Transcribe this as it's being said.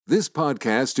This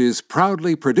podcast is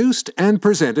proudly produced and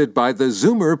presented by the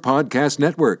Zoomer Podcast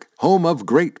Network, home of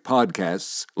great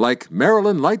podcasts like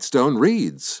Marilyn Lightstone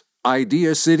Reads,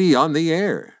 Idea City on the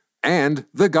Air, and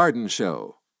The Garden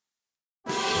Show.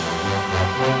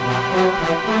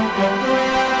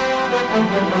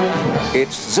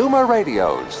 It's Zoomer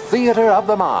Radio's Theater of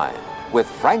the Mind with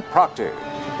Frank Proctor.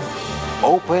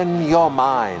 Open your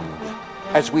mind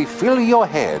as we fill your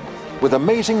head with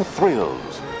amazing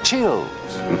thrills, chills,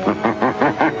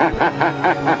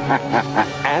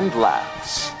 and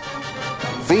laughs.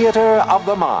 Theater of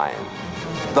the Mind.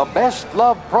 The best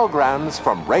love programs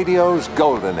from radio's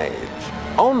golden age.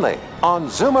 Only on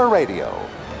Zoomer Radio.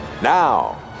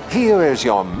 Now, here is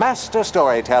your master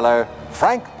storyteller,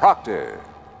 Frank Proctor.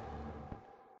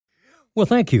 Well,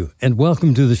 thank you, and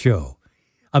welcome to the show.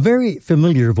 A very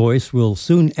familiar voice will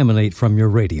soon emanate from your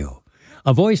radio.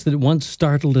 A voice that once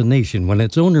startled a nation when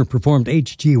its owner performed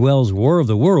H.G. Wells' War of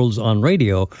the Worlds on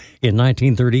radio in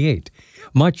 1938.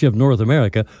 Much of North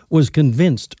America was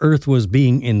convinced Earth was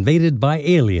being invaded by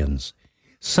aliens.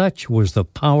 Such was the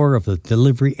power of the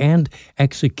delivery and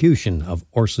execution of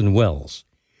Orson Welles.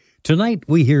 Tonight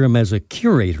we hear him as a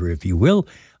curator, if you will,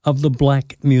 of the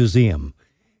Black Museum,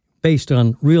 based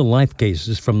on real-life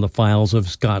cases from the files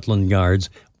of Scotland Yard's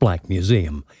Black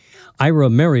Museum. Ira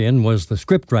Marion was the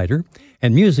scriptwriter,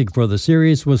 and music for the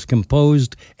series was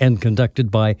composed and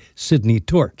conducted by Sidney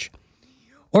Torch.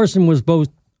 Orson was both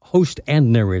host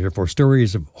and narrator for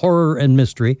stories of horror and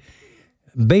mystery,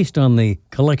 based on the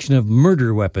collection of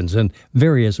murder weapons and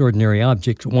various ordinary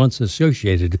objects once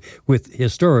associated with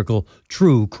historical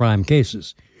true crime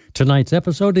cases. Tonight's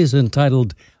episode is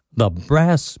entitled The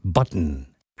Brass Button.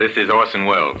 This is Orson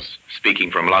Welles, speaking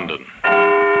from London.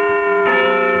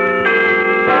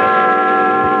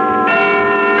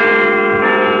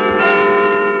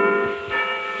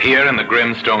 Here in the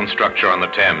grim stone structure on the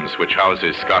Thames, which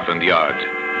houses Scotland Yard,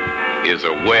 is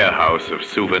a warehouse of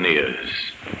souvenirs,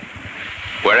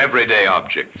 where everyday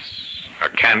objects, a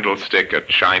candlestick, a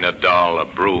china doll, a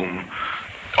broom,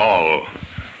 all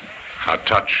are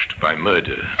touched by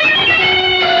murder.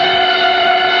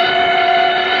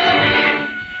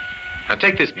 Now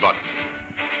take this button,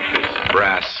 this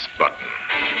brass button,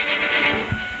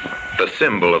 the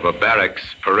symbol of a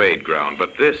barracks parade ground,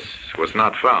 but this was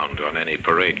not found on any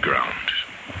parade ground.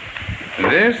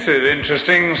 This is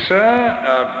interesting, sir.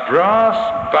 A brass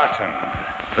button.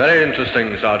 Very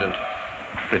interesting, Sergeant.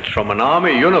 It's from an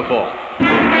army uniform.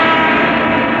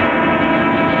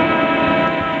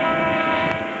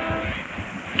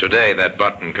 Today, that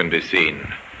button can be seen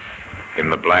in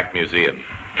the Black Museum.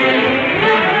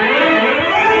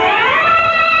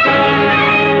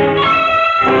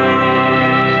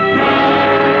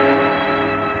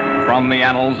 From the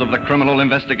annals of the Criminal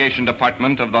Investigation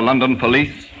Department of the London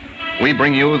Police, we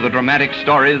bring you the dramatic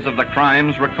stories of the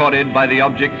crimes recorded by the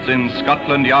objects in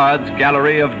Scotland Yard's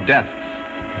Gallery of Death,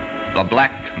 the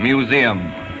Black Museum.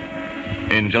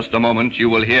 In just a moment, you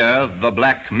will hear The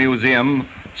Black Museum,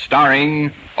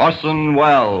 starring Orson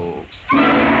Welles.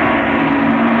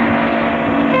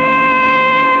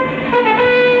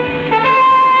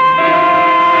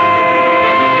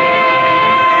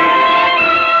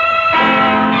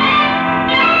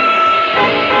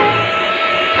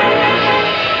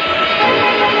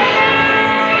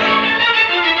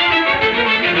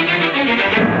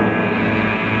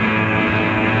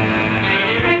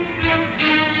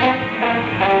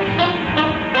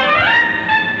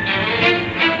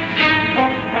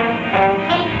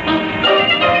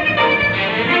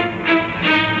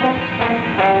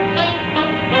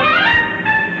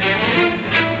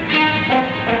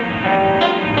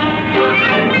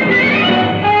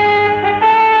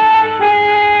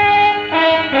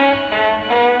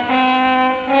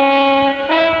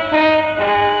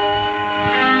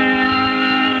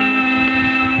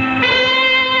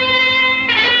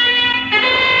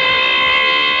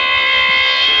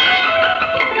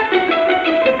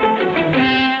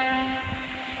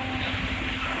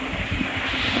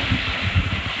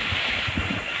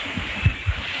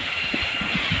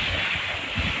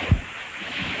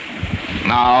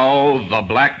 Now, The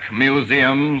Black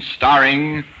Museum,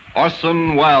 starring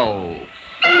Orson Welles.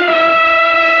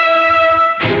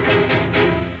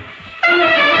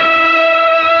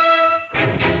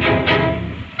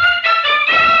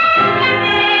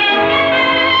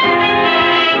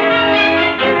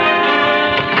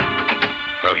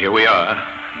 Well, here we are,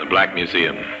 the Black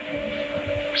Museum.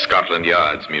 Scotland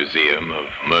Yard's Museum of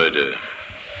Murder.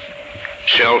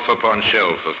 Shelf upon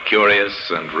shelf of curious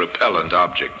and repellent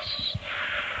objects.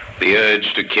 The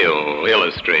urge to kill,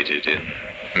 illustrated in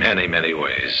many, many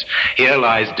ways. Here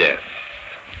lies death.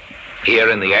 Here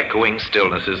in the echoing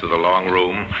stillnesses of the long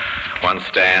room, one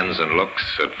stands and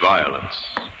looks at violence,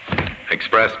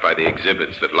 expressed by the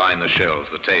exhibits that line the shelves,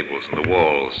 the tables, and the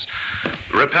walls.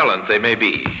 Repellent they may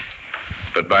be,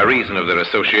 but by reason of their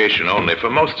association only, for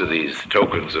most of these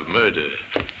tokens of murder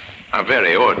are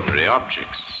very ordinary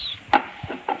objects.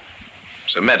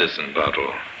 It's a medicine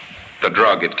bottle. The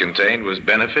drug it contained was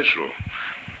beneficial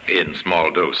in small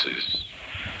doses.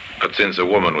 But since a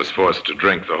woman was forced to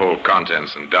drink the whole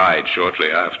contents and died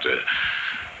shortly after,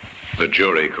 the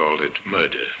jury called it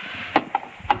murder.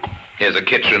 Here's a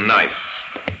kitchen knife.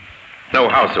 No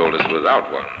household is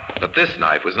without one, but this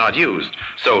knife was not used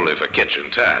solely for kitchen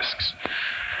tasks.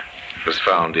 It was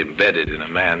found embedded in a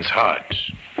man's heart.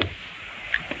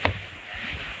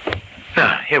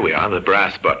 Now, here we are, the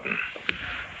brass button.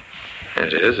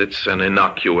 It is. It's an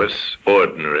innocuous,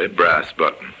 ordinary brass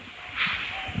button.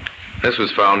 This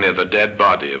was found near the dead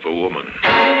body of a woman.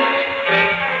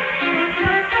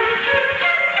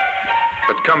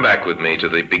 But come back with me to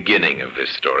the beginning of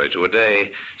this story, to a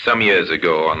day some years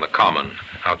ago on the common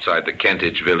outside the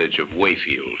Kentish village of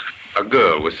Wayfield. A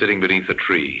girl was sitting beneath a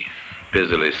tree,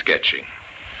 busily sketching.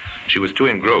 She was too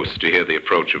engrossed to hear the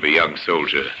approach of a young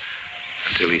soldier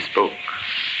until he spoke.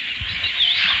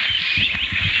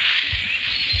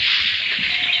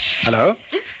 Hello?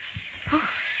 Oh.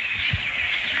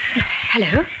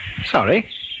 Hello? Sorry.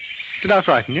 Did I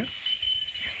frighten you?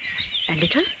 A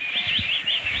little.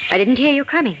 I didn't hear you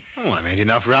coming. Oh, I made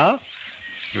enough row.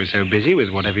 You were so busy with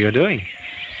whatever you're doing.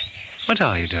 What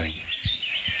are you doing?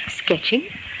 Sketching.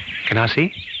 Can I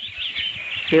see?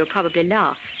 You'll probably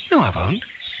laugh. No, I won't.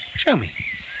 Show me.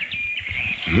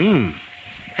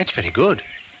 That's very good.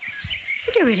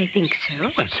 Do you really think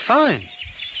so? Well, it's fine.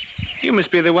 You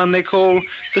must be the one they call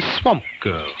the Swamp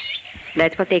Girl.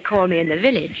 That's what they call me in the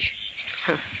village.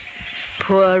 Huh.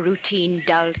 Poor, routine,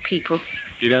 dull people.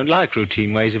 You don't like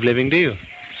routine ways of living, do you?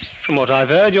 From what I've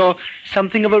heard, you're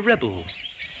something of a rebel.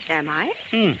 Am I?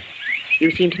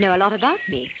 You seem to know a lot about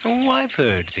me. Oh, I've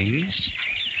heard things.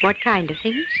 What kind of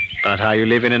things? About how you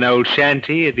live in an old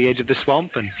shanty at the edge of the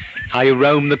swamp and how you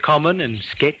roam the common and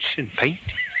sketch and paint.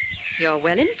 You're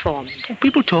well informed.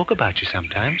 People talk about you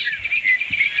sometimes.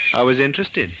 I was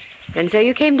interested. And so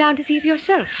you came down to see for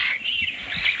yourself.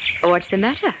 What's the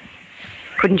matter?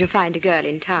 Couldn't you find a girl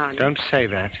in town? Don't say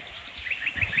that.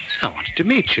 I wanted to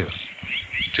meet you.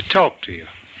 To talk to you.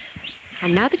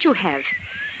 And now that you have,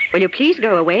 will you please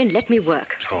go away and let me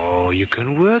work? Oh, you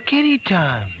can work any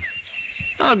time.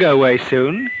 I'll go away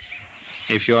soon,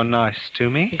 if you're nice to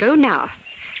me. Go now.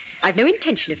 I've no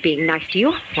intention of being nice to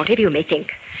you, whatever you may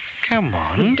think. Come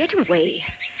on. Get away.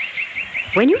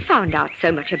 When you found out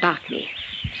so much about me,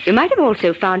 you might have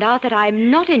also found out that I'm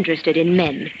not interested in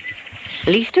men.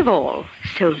 Least of all,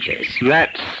 soldiers.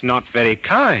 That's not very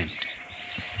kind.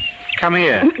 Come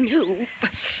here. No.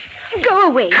 Go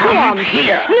away. Come Go on.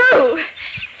 here. No.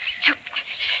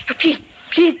 No,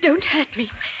 please don't hurt me.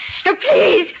 No,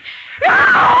 please.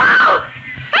 No!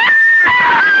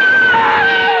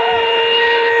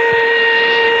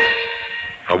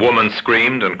 A woman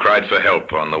screamed and cried for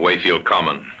help on the Wayfield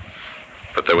Common,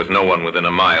 but there was no one within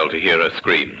a mile to hear her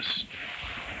screams.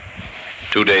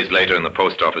 2 days later, in the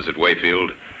post office at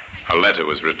Wayfield, a letter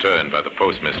was returned by the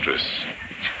postmistress.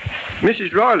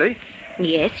 Mrs. Riley?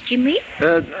 Yes, Jimmy?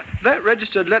 That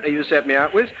registered letter you sent me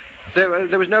out with, there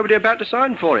was nobody about to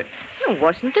sign for it.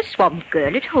 Wasn't the Swamp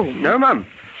Girl at home? No, Mum.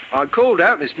 I called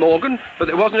out, Miss Morgan, but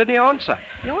there wasn't any answer.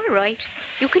 All right.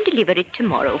 You can deliver it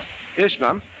tomorrow. Yes,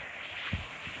 Mum.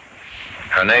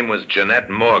 Her name was Jeanette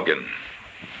Morgan,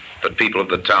 but people of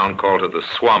the town called her the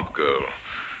Swamp Girl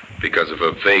because of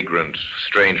her vagrant,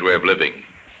 strange way of living.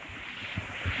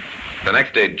 The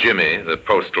next day, Jimmy, the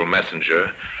postal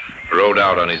messenger, rode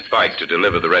out on his bike to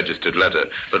deliver the registered letter,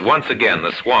 but once again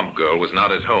the Swamp Girl was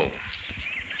not at home.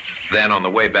 Then, on the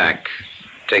way back,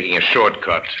 taking a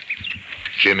shortcut,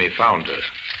 Jimmy found her.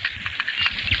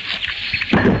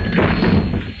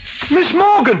 Miss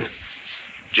Morgan!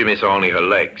 Jimmy saw only her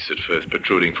legs at first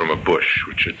protruding from a bush,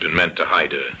 which had been meant to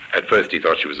hide her. At first he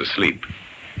thought she was asleep.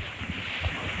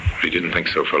 But he didn't think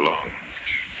so for long.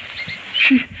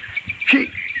 She's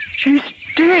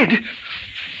dead.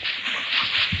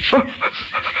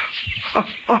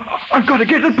 I've got to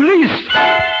get the police.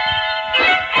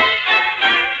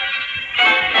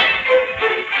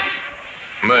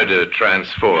 Murder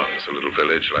transforms a little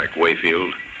village like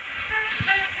Wayfield.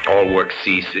 All work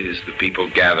ceases. The people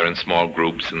gather in small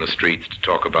groups in the streets to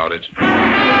talk about it.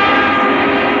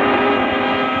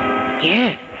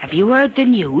 Yeah, have you heard the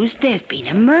news? There's been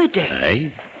a murder.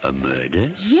 Aye? A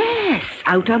murder? Yes,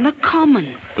 out on the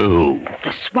common. Who?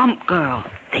 The Swamp Girl.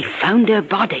 They found her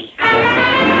body.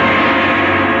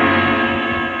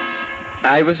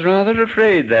 I was rather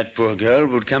afraid that poor girl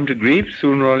would come to grief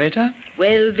sooner or later.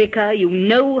 Well, Vicar, you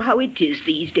know how it is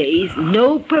these days.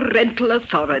 No parental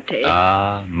authority.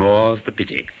 Ah, more's the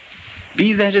pity.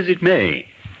 Be that as it may,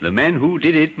 the men who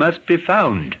did it must be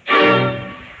found.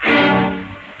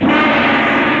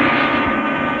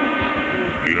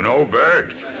 You know,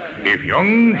 Bert, if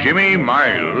young Jimmy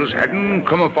Miles hadn't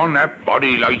come upon that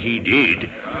body like he did,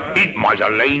 it might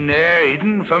have lain there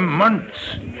hidden for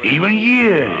months, even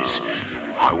years.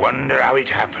 I wonder how it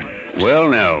happened. Well,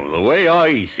 now, the way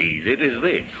I sees it is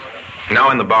this. Now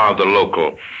in the bar of the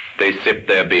local, they sipped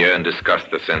their beer and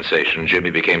discussed the sensation. Jimmy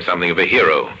became something of a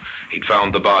hero. He'd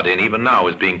found the body and even now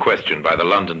is being questioned by the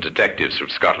London detectives from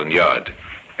Scotland Yard.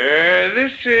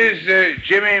 This is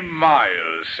Jimmy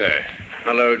Miles, sir.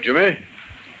 Hello, Jimmy.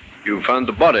 You found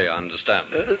the body, I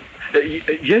understand.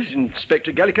 Yes,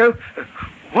 Inspector Gallico.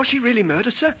 Was she really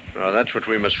murdered, sir? Well, that's what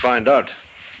we must find out.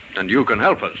 And you can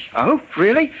help us. Oh,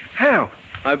 really? How?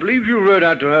 I believe you rode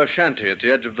out to her shanty at the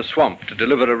edge of the swamp to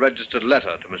deliver a registered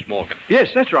letter to Miss Morgan.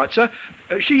 Yes, that's right, sir.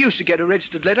 She used to get a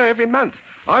registered letter every month.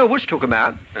 I always took them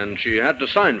out. And she had to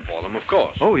sign for them, of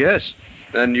course. Oh, yes.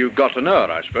 Then you got to know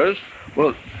her, I suppose.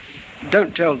 Well,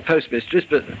 don't tell the postmistress,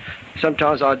 but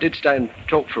sometimes I did stay and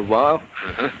talk for a while.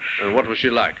 Uh-huh. And what was she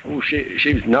like? Oh,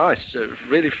 she was nice,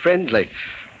 really friendly.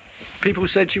 People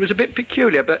said she was a bit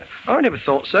peculiar, but I never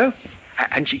thought so.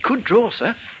 And she could draw,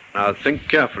 sir. Now, think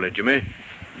carefully, Jimmy.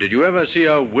 Did you ever see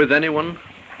her with anyone,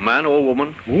 man or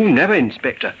woman? Oh, never,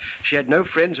 Inspector. She had no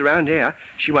friends around here.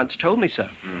 She once told me so.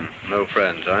 No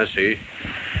friends, I see.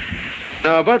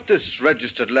 Now, about this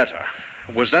registered letter,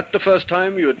 was that the first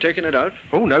time you had taken it out?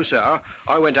 Oh, no, sir.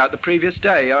 I went out the previous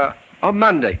day, on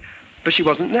Monday, but she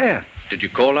wasn't there. Did you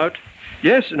call out?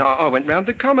 Yes, and I went round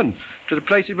the common, to the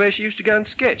places where she used to go and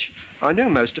sketch. I knew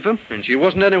most of them. And she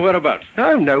wasn't anywhere about?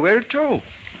 No, nowhere at all.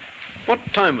 What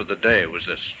time of the day was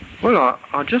this? Well,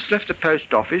 I just left the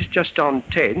post office just on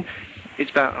 10.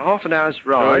 It's about half an hour's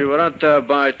ride. Oh, you were out there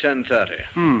by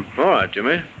 10:30. All right,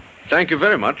 Jimmy. Thank you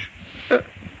very much.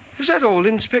 Is that all,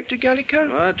 Inspector Gallico?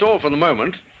 That's all for the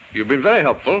moment. You've been very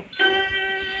helpful.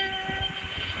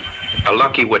 A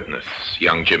lucky witness,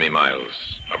 young Jimmy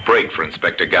Miles. A break for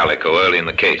Inspector Gallico early in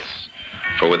the case.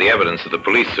 For with the evidence of the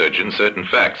police surgeon, certain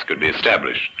facts could be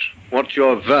established. What's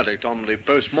your verdict on the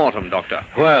post-mortem, Doctor?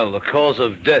 Well, the cause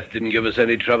of death didn't give us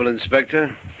any trouble,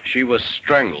 Inspector. She was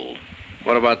strangled.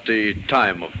 What about the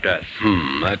time of death?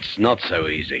 That's not so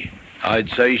easy. I'd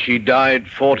say she died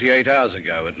 48 hours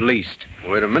ago, at least.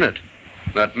 Wait a minute.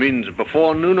 That means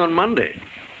before noon on Monday.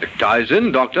 It ties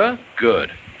in, Doctor.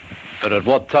 Good. But at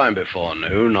what time before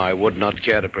noon, I would not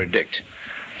care to predict.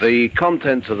 The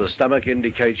contents of the stomach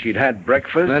indicate she'd had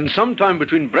breakfast. Then sometime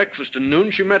between breakfast and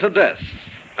noon, she met her death.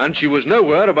 And she was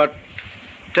nowhere about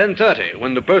 10:30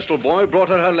 when the postal boy brought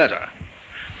her her letter.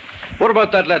 What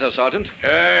about that letter, Sergeant?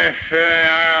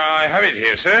 I have it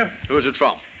here, sir. Who is it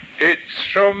from? It's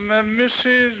from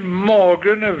Mrs.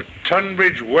 Morgan of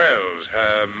Tunbridge Wells,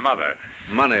 her mother.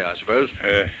 Money, I suppose.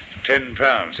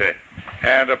 £10, sir.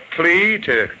 And a plea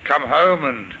to come home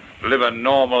and live a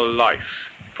normal life.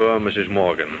 Poor Mrs.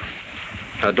 Morgan.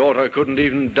 Her daughter couldn't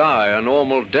even die a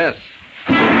normal death.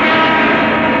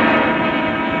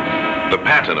 The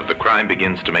pattern of the crime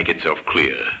begins to make itself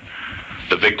clear.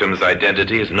 The victim's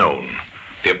identity is known.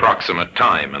 The approximate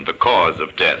time and the cause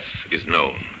of death is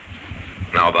known.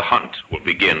 Now the hunt will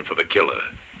begin for the killer.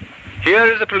 Here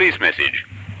is a police message.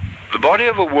 The body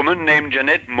of a woman named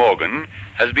Jeanette Morgan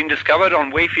has been discovered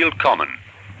on Wayfield Common.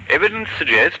 Evidence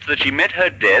suggests that she met her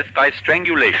death by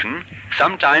strangulation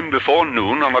sometime before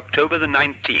noon on October the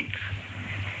 19th.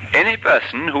 Any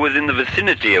person who was in the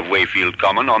vicinity of Wayfield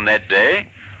Common on that day,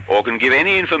 or can give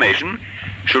any information,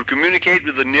 should communicate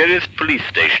with the nearest police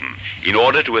station in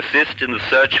order to assist in the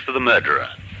search for the murderer.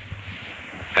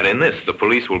 And in this, the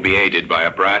police will be aided by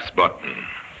a brass button.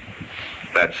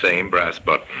 That same brass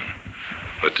button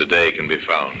that today can be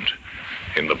found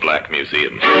in the Black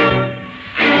Museum.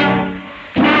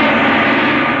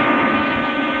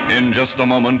 In just a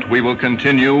moment, we will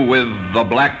continue with The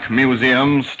Black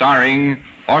Museum, starring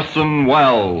Orson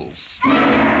Welles.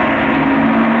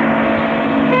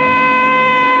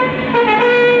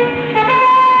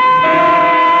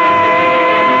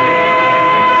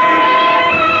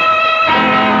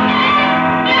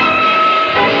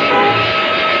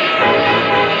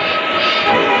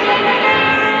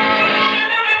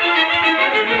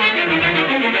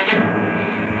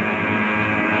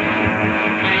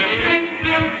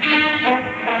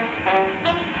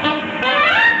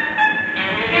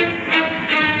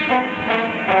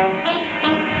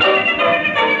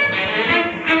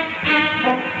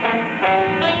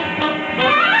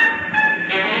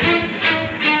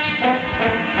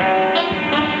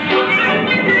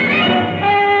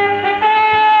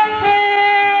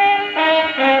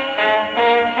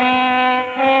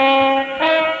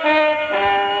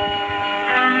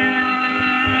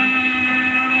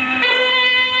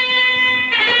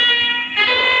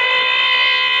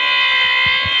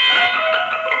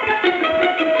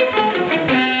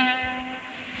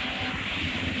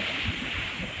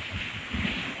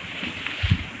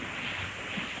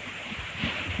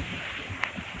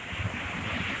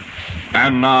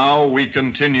 And now we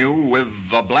continue with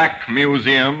The Black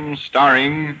Museum,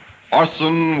 starring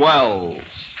Orson Welles.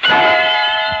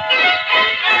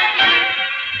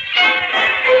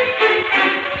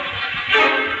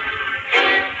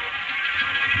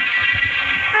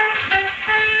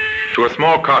 To a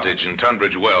small cottage in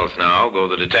Tunbridge Wells now go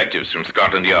the detectives from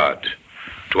Scotland Yard.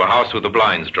 To a house with the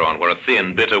blinds drawn where a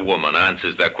thin, bitter woman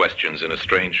answers their questions in a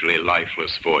strangely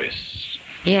lifeless voice.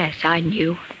 Yes, I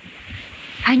knew.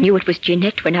 I knew it was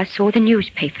Jeanette when I saw the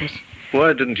newspapers.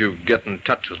 Why didn't you get in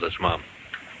touch with us, Mom?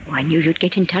 Oh, I knew you'd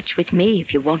get in touch with me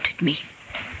if you wanted me.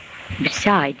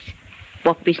 Besides,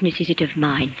 what business is it of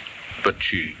mine? But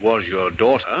she was your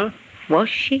daughter. Was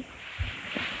she?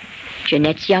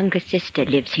 Jeanette's younger sister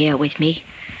lives here with me.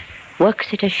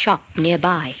 Works at a shop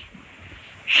nearby.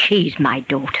 She's my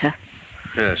daughter.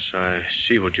 Yes, I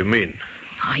see what you mean.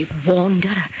 I warned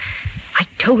her. I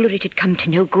told her it had come to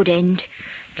no good end,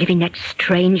 living that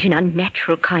strange and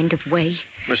unnatural kind of way.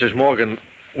 Mrs. Morgan,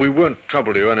 we won't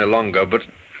trouble you any longer, but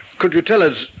could you tell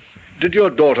us, did your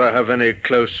daughter have any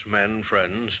close men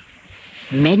friends?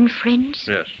 Men friends?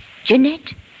 Yes.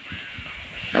 Jeanette?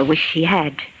 I wish she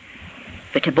had.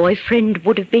 But a boyfriend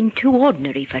would have been too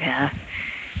ordinary for her.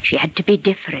 She had to be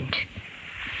different.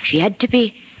 She had to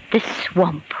be the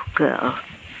swamp girl.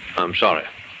 I'm sorry.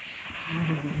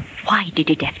 Why did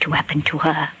it have to happen to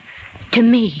her? To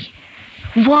me?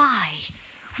 Why?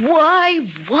 Why?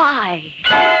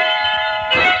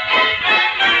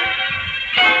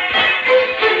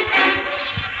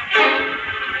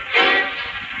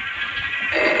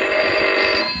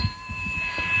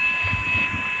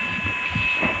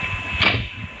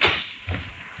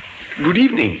 Good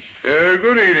evening.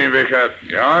 Good evening, Vicar.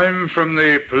 I'm from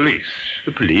the police.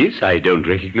 The police? I don't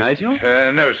recognize you.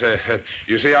 No, sir.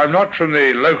 You see, I'm not from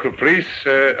the local police.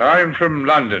 I'm from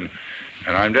London.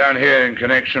 And I'm down here in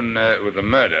connection with the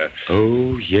murder.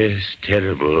 Oh, yes,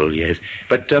 terrible, yes.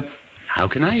 But how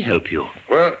can I help you?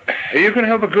 Well, you can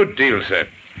help a good deal, sir.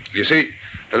 You see,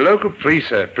 the local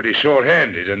police are pretty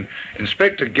short-handed, and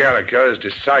Inspector Gallagher has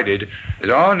decided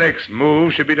that our next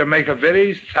move should be to make a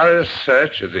very thorough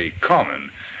search of the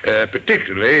common,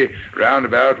 particularly round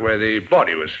about where the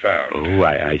body was found. Oh,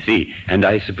 I see. And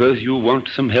I suppose you want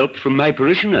some help from my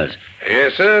parishioners?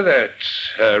 Yes, sir,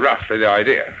 that's roughly the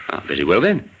idea. Ah, very well,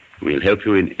 then. We'll help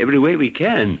you in every way we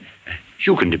can.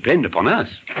 You can depend upon us.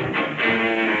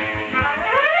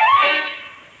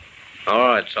 All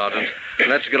right, Sergeant.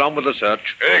 Let's get on with the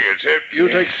search. Very good, sir. You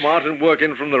take Smart and work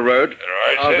in from the road. All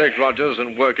right, I'll sir. take Rogers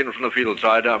and work in from the field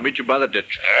side. I'll meet you by the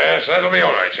ditch. Yes, that'll be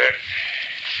all right, sir.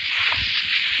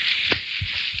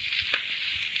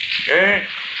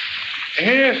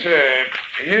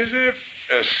 Here's a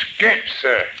sketch,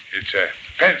 sir. It's a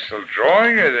pencil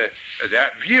drawing of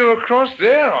that view across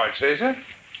there, I'd say, sir.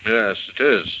 Yes, it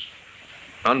is.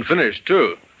 Unfinished,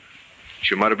 too.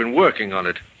 She might have been working on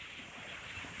it.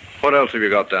 What else have you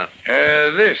got there?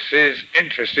 This is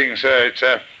interesting, sir. It's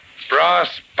a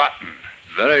brass button.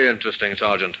 Very interesting,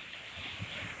 Sergeant.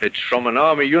 It's from an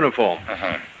army uniform.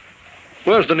 Uh-huh.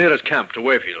 Where's the nearest camp to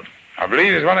Wayfield? I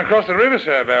believe there's one across the river,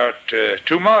 sir, about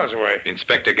 2 miles away.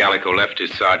 Inspector Gallico left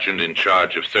his sergeant in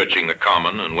charge of searching the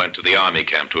common and went to the army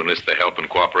camp to enlist the help and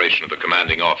cooperation of the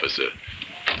commanding officer.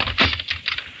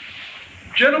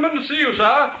 Gentlemen to see you,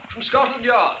 sir, from Scotland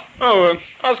Yard. Oh,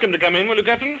 ask him to come in, will you,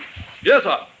 Captain? Yes,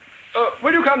 sir.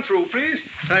 Will you come through, please?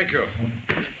 Thank you.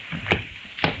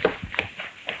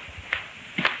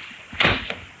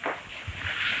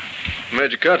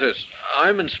 Major Curtis,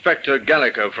 I'm Inspector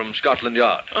Gallico from Scotland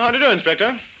Yard. How do you do,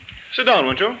 Inspector? Sit down,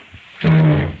 won't you?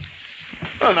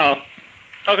 Well, now,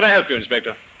 how can I help you,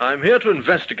 Inspector? I'm here to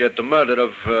investigate the murder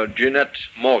of Jeanette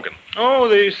Morgan. Oh,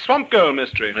 the Swamp Girl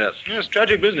mystery. Yes. Yes,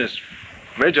 tragic business.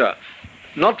 Major,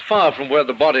 not far from where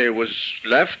the body was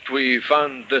left, we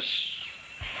found this.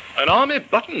 An army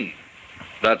button.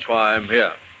 That's why I'm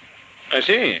here. I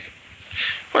see.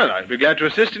 Well, I'd be glad to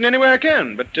assist in any way I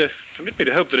can, but permit me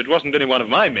to hope that it wasn't any one of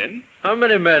my men. How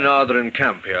many men are there in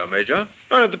camp here, Major?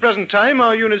 Well, at the present time,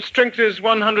 our unit's strength is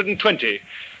 120.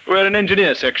 We're an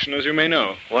engineer section, as you may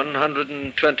know.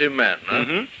 120 men, huh?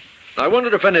 Mm-hmm. I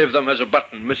wondered if any of them has a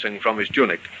button missing from his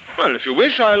tunic. Well, if you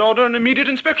wish, I'll order an immediate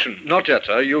inspection. Not yet,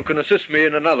 sir. You can assist me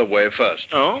in another way first.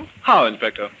 Oh? How,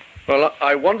 Inspector? Well,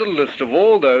 I want a list of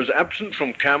all those absent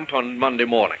from camp on Monday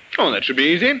morning. Oh, that should be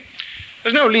easy.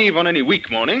 There's no leave on any week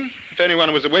morning. If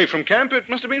anyone was away from camp, it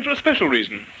must have been for a special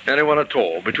reason. Anyone at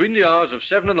all, between the hours of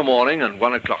 7 in the morning and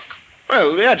 1 o'clock.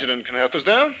 Well, the adjutant can help us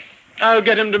there. I'll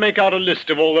get him to make out a list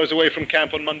of all those away from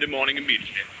camp on Monday morning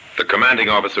immediately. The commanding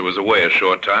officer was away a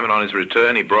short time, and on his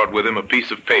return he brought with him a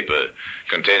piece of paper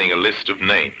containing a list of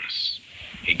names.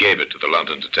 He gave it to the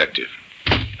London detective.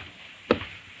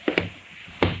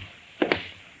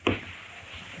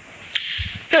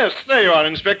 Yes, there you are,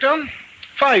 Inspector.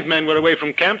 5 men were away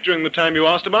from camp during the time you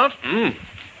asked about.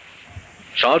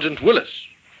 Sergeant Willis,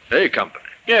 A Company.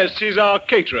 Yes, he's our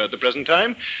caterer at the present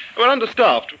time. We're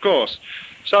understaffed, of course.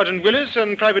 Sergeant Willis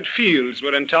and Private Fields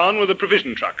were in town with a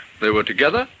provision truck. They were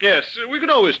together? Yes, we could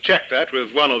always check that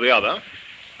with one or the other.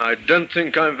 I don't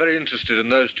think I'm very interested in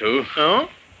those two. Oh?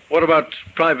 What about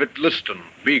Private Liston,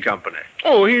 B Company?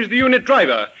 Oh, he's the unit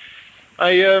driver.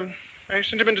 I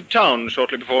sent him into town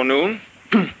shortly before noon.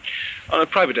 On a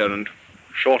private errand.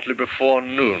 Shortly before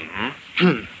noon,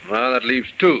 Well, that leaves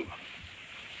 2.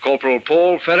 Corporal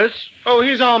Paul Ferris? Oh,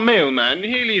 he's our mailman.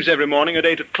 He leaves every morning at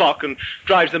 8 o'clock and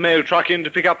drives the mail truck in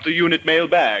to pick up the unit mail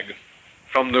bag.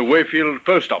 From the Wayfield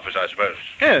post office, I suppose?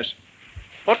 Yes.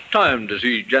 What time does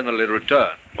he generally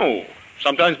return? Oh,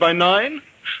 sometimes by 9.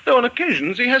 Though on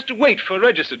occasions he has to wait for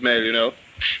registered mail, you know.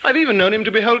 I've even known him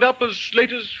to be held up as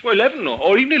late as 11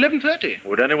 or even 11:30.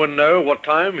 Would anyone know what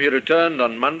time he returned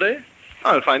on Monday?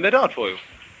 I'll find that out for you.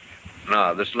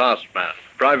 Now, this last man,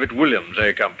 Private Williams,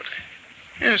 A Company.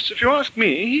 Yes, if you ask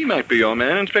me, he might be your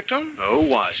man, Inspector. Oh,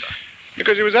 why, sir?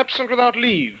 Because he was absent without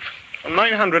leave. From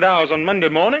 900 hours on Monday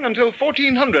morning until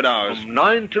 1400 hours. From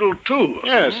 9 till 2?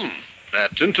 Yes.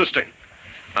 That's interesting.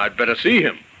 I'd better see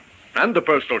him. And the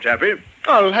postal chappie.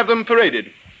 I'll have them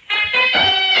paraded.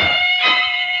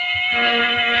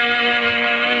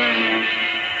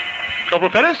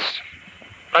 Corporal Ferris,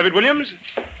 Private Williams,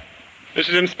 this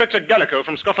is Inspector Gallico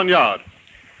from Scotland Yard.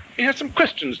 He has some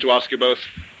questions to ask you both.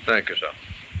 Thank you, sir.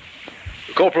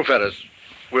 Corporal Ferris,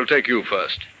 we'll take you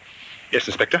first. Yes,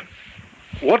 Inspector.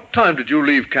 What time did you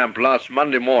leave camp last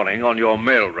Monday morning on your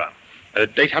mail run?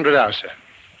 At 800 hours, sir.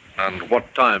 And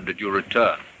what time did you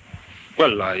return?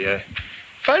 Well,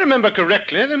 if I remember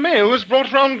correctly, the mail was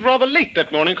brought round rather late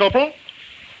that morning, Corporal.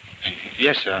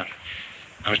 Yes, sir.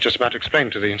 I was just about to explain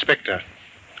to the inspector.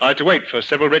 I had to wait for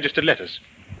several registered letters.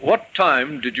 What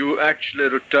time did you actually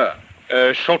return?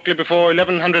 Shortly before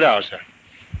 1100 hours, sir.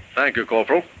 Thank you,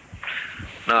 Corporal.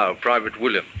 Now, Private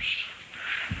Williams.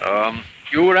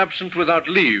 You were absent without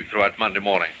leave throughout Monday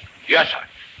morning. Yes, sir.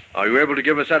 Are you able to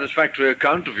give a satisfactory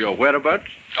account of your whereabouts?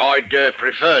 I'd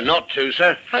prefer not to,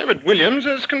 sir. Private Williams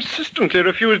has consistently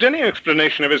refused any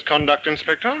explanation of his conduct,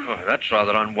 Inspector. Oh, that's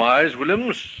rather unwise,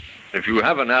 Williams. If you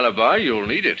have an alibi, you'll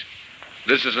need it.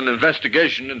 This is an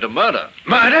investigation into murder.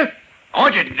 Murder? I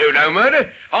didn't do no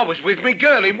murder. I was with me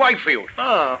girl in Wakefield.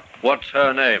 Ah. What's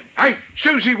her name? Hey,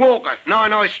 Susie Walker,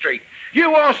 9 High Street.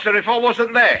 You asked her if I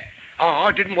wasn't there. Oh,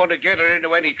 I didn't want to get her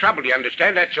into any trouble, you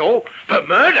understand, that's all. But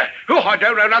murder? Oh, I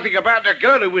don't know nothing about the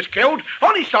girl who was killed.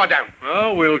 Honest, I don't.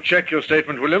 Well, we'll check your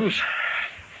statement, Williams.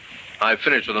 I've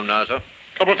finished with them now, sir.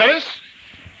 Corporal Ferris,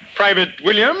 Private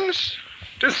Williams,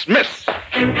 dismiss.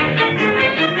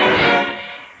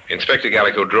 Inspector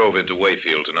Gallico drove into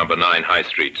Wayfield to number 9 High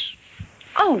Street.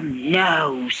 Oh,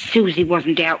 no, Susie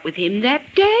wasn't out with him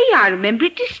that day. I remember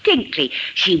it distinctly.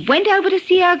 She went over to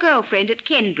see her girlfriend at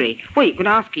Kenbury. Well, you can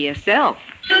ask her yourself.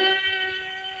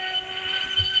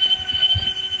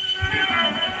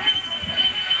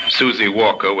 Susie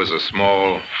Walker was a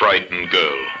small, frightened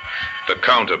girl, the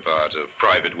counterpart of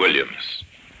Private Williams.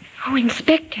 Oh,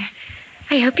 Inspector,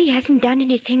 I hope he hasn't done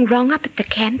anything wrong up at the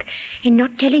camp in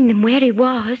not telling them where he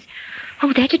was.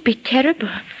 Oh, that'd be terrible.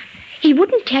 He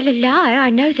wouldn't tell a lie, I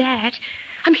know that.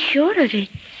 I'm sure of it.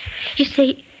 You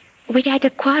see, we'd had a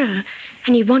quarrel,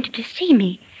 and he wanted to see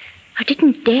me. I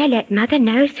didn't dare let Mother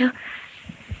know, so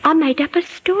I made up a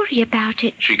story about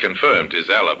it. She confirmed his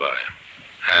alibi,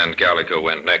 and Gallico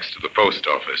went next to the post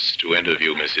office to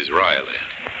interview Mrs. Riley.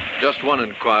 Just one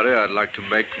inquiry I'd like to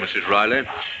make, Mrs. Riley.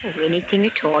 Oh, anything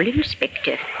at all,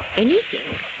 Inspector.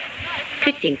 Anything.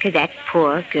 To think of that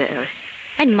poor girl.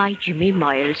 And my Jimmy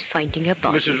Miles finding a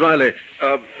body. Mrs. Riley,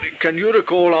 can you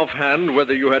recall offhand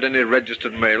whether you had any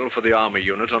registered mail for the Army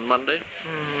unit on Monday?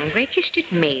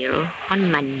 Registered mail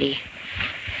on Monday.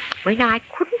 Well, I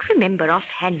couldn't remember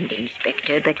offhand,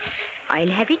 Inspector, but I'll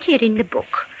have it here in the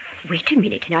book. Wait a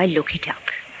minute and I'll look it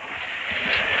up.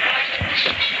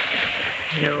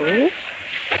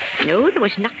 No, there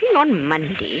was nothing on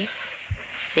Monday.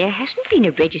 There hasn't been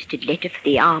a registered letter for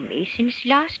the Army since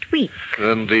last week.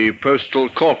 Then the postal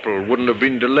corporal wouldn't have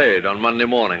been delayed on Monday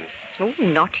morning? Oh,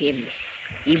 not him.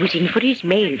 He was in for his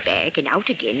mail bag and out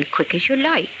again quick as you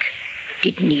like.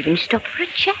 Didn't even stop for a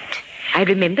chat. I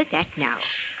remember that now.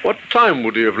 What time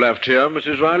would he have left here,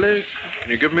 Mrs. Riley?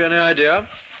 Can you give me any idea?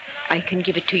 I can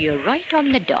give it to you right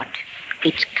on the dot.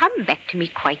 It's come back to me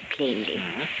quite plainly.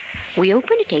 We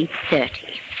open at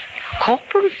 8:30.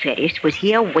 Corporal Ferris was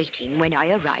here waiting when I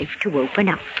arrived to open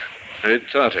up.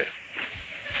 8:30.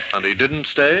 And he didn't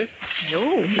stay?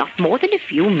 No, not more than a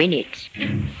few minutes.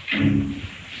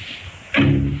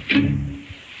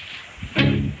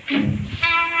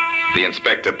 The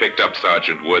inspector picked up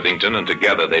Sergeant Worthington, and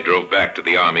together they drove back to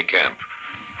the army camp.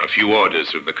 A few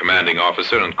orders from the commanding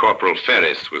officer, and Corporal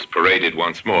Ferris was paraded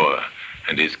once more,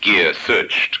 and his gear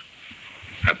searched.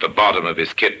 At the bottom of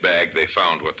his kit bag, they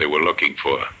found what they were looking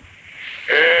for.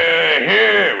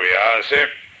 Here we are, sir.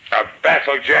 A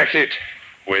battle jacket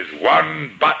with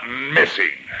one button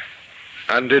missing.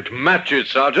 And it matches,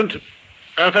 Sergeant.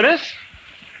 Ferris?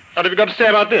 What have you got to say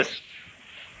about this?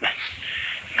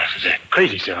 This is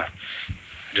crazy, sir. I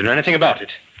don't know anything about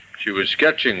it. She was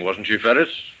sketching, wasn't she, Ferris?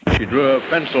 She drew a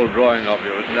pencil drawing of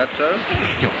you, isn't that so?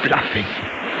 You're bluffing.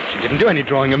 She didn't do any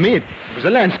drawing of me. It was a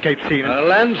landscape scene. A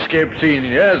landscape scene,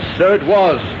 yes, so it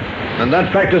was. And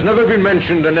that fact has never been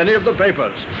mentioned in any of the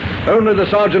papers. Only the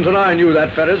sergeant and I knew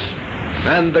that, Ferris.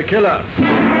 And the killer.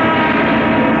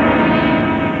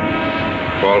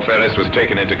 Paul Ferris was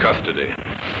taken into custody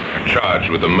and charged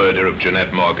with the murder of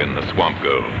Jeanette Morgan, the swamp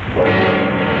girl.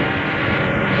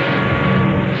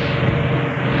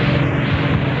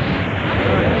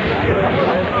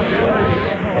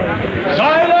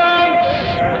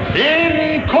 Silence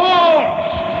in court!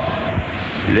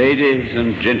 Ladies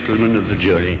and gentlemen of the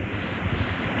jury,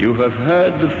 you have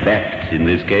heard the facts in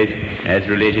this case as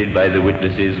related by the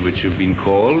witnesses which have been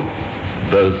called,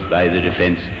 both by the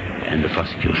defense and the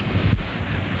prosecution.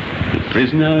 The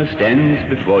prisoner stands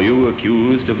before you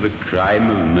accused of the crime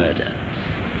of murder,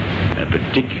 a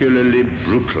particularly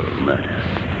brutal murder,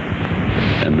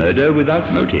 a murder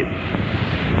without motive.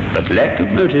 But lack of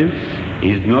motive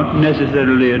is not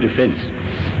necessarily a defense.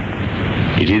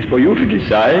 It is for you to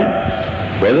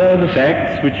decide whether the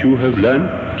facts which you have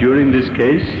learnt during this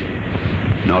case,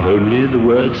 not only the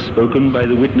words spoken by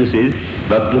the witnesses,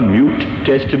 but the mute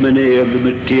testimony of the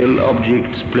material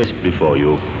objects placed before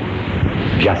you,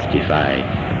 justify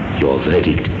your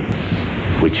verdict,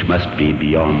 which must be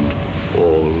beyond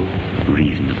all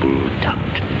reasonable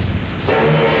doubt.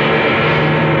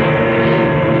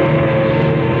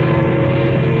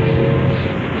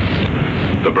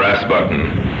 The brass button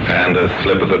and a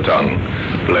slip of the tongue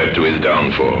led to his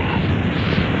downfall.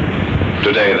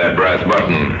 Today, that brass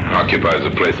button occupies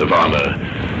a place of honor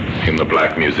in the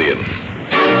Black Museum.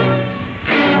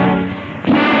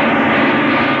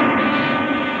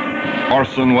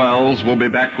 Orson Welles will be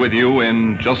back with you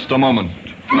in just a moment.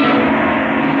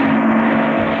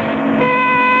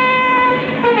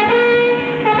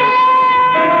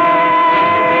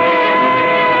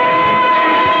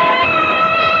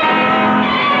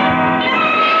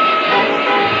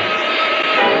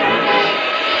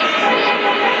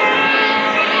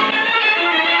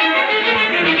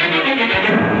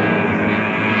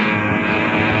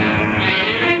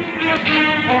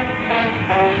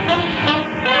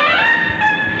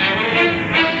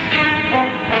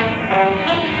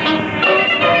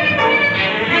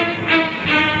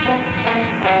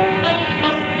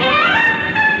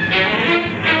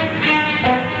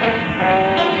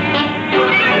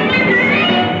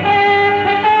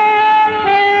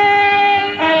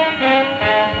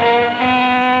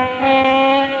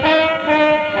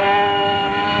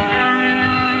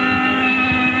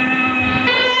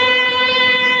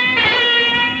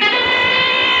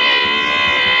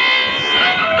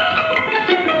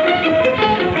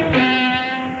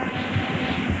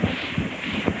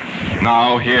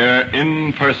 Now here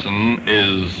in person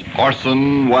is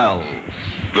Orson Welles.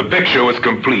 The picture was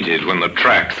completed when the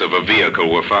tracks of a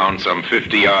vehicle were found some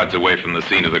 50 yards away from the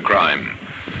scene of the crime.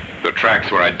 The tracks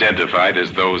were identified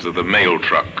as those of the mail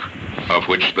truck, of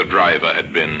which the driver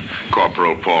had been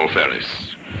Corporal Paul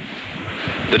Ferris.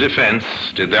 The defense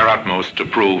did their utmost to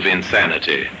prove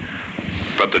insanity,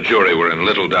 but the jury were in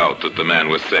little doubt that the man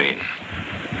was sane,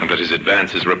 and that his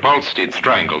advances repulsed, he'd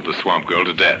strangled the swamp girl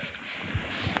to death.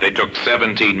 They took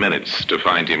 17 minutes to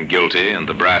find him guilty, and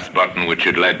the brass button which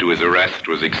had led to his arrest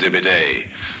was Exhibit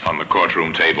A on the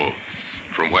courtroom table,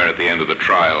 from where at the end of the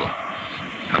trial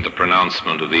and the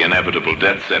pronouncement of the inevitable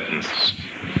death sentence,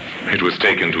 it was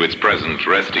taken to its present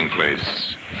resting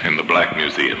place in the Black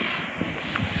Museum.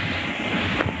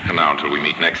 And now until we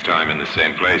meet next time in the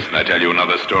same place and I tell you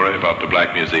another story about the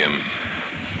Black Museum,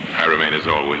 I remain as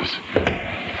always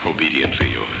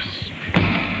obediently yours.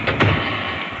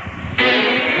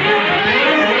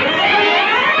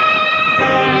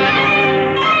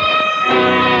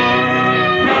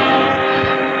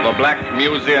 The Black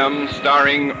Museum,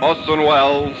 starring Orson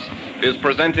Welles, is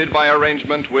presented by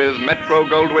arrangement with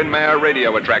Metro-Goldwyn-Mayer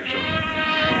Radio Attraction.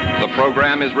 The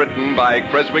program is written by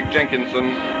Creswick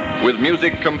Jenkinson, with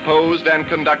music composed and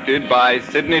conducted by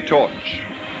Sidney Torch.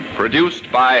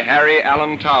 Produced by Harry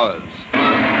Allen Towers.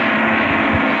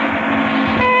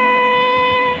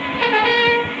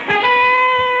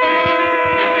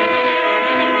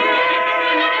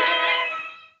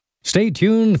 Stay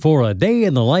tuned for A Day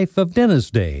in the Life of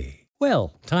Dennis Day.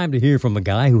 Well, time to hear from a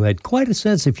guy who had quite a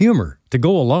sense of humor to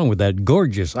go along with that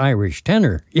gorgeous Irish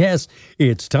tenor. Yes,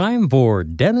 it's time for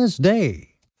Dennis Day.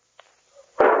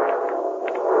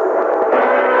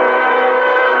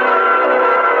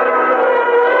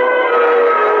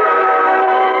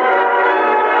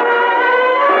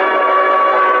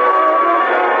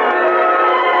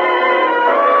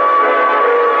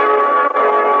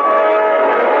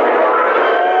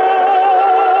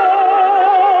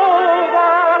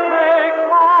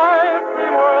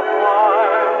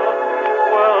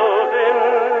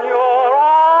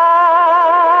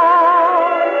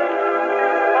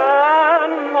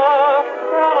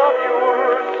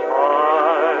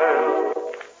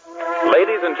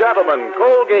 Gentlemen,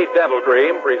 Colgate Dental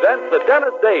Cream presents The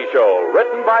Dennis Day Show,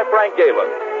 written by Frank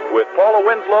Galen, with Paula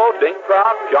Winslow, Dink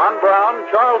Trout, John Brown,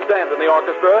 Charles Dant in the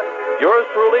orchestra, yours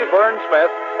truly, Vern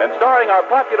Smith, and starring our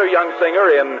popular young singer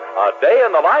in A Day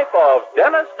in the Life of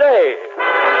Dennis Day.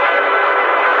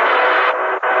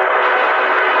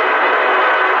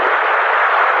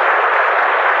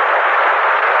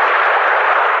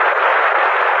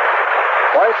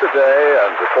 Twice a day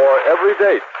and before every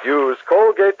date, use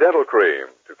Colgate Dental Cream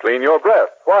to clean your breath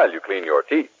while you clean your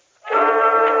teeth.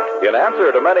 In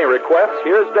answer to many requests,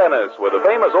 here's Dennis with the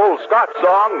famous old Scotch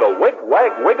song, The Wig,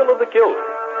 Wag, Wiggle of the Kilt.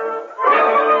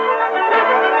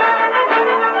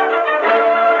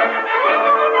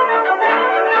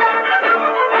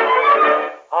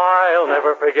 I'll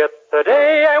never forget the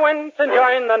day I went and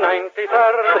joined the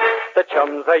 93rd. The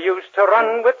chums I used to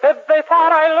run with said they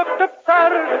thought I looked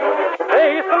absurd.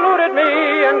 They saluted me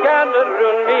and gathered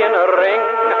me in a ring.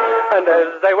 And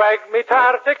as they wagged me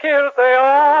tar to kilt, they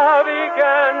all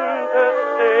began to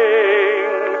sing.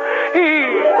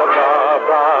 He's the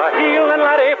bra, heel and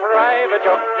laddie, Private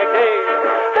Jock McDade.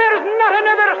 There's not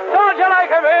another soldier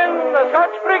like him in the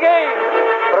Scotch Brigade.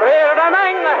 Reared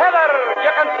among the heather,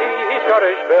 you can see he's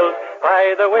Scottish built.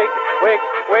 By the wig,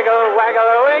 wiggle,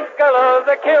 waggle, wiggle of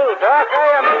the kilt. Okay,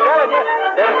 I'm telling you,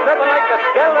 there's nothing like the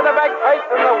skill of the bagpipes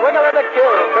and the wiggle of the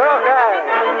kilt. Okay.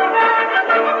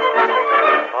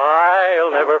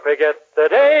 I'll never forget the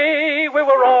day we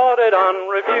were ordered on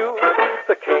review.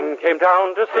 The king came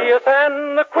down to see us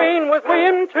and the queen with we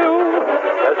him too.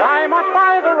 As I marched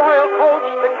by the royal coach,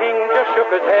 the king just shook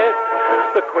his head.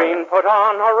 The queen put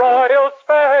on her royal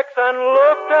specs and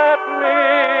looked at me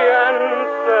and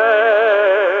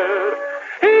said,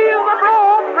 "Heal the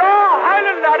broad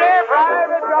Highland laddie,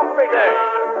 Private Jock McDade.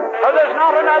 There's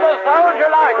not another soldier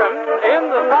like him in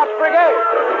the Scotch Brigade.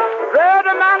 Reared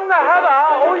among the heather,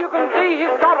 oh, you can see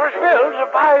he's Scottish built.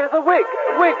 By the wig,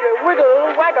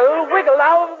 wiggle, waggle, wiggle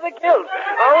out of the kilt.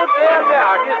 Oh, dear,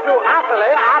 he's too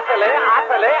utterly.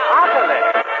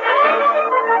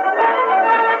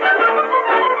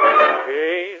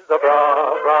 He's the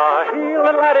bra, heel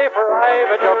and laddie,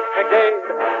 Private Jock McDade.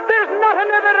 There's not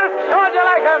another soldier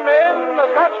like him in the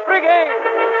Scotch Brigade.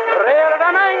 Reared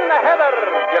among the heather,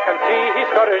 you can see he's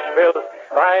Scottish built.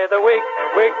 By the wig,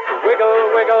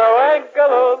 wiggle, waggle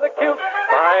of the kilt.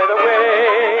 By the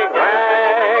wig,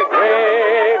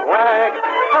 wag,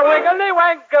 a wiggly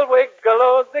waggle, wiggle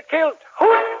of the kilt.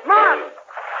 Hoot, man!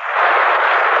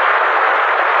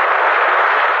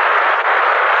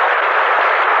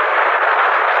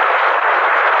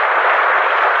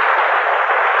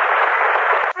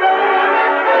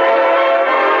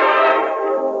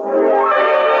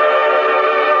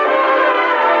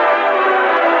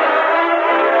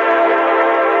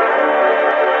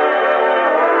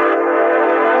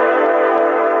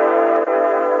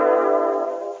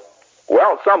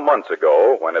 Some months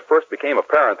ago, when it first became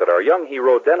apparent that our young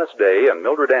hero Dennis Day and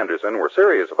Mildred Anderson were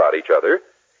serious about each other,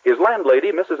 his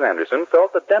landlady, Mrs. Anderson,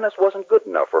 felt that Dennis wasn't good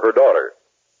enough for her daughter.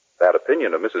 That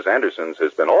opinion of Mrs. Anderson's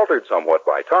has been altered somewhat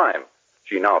by time.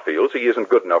 She now feels he isn't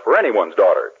good enough for anyone's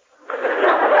daughter.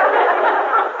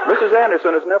 Mrs.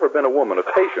 Anderson has never been a woman of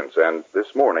patience, and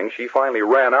this morning she finally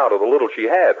ran out of the little she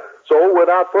had. So,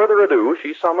 without further ado,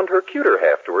 she summoned her cuter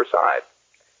half to her side.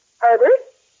 Herbert?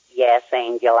 Yes,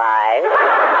 Angel Eyes.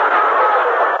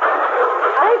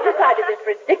 I've decided this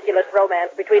ridiculous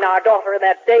romance between our daughter and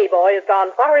that day boy has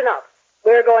gone far enough.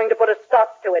 We're going to put a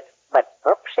stop to it. But,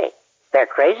 Oopsie, they're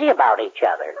crazy about each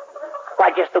other.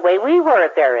 Why, just the way we were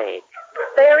at their age.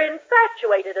 They're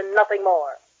infatuated and nothing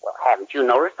more. Well, haven't you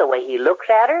noticed the way he looks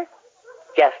at her?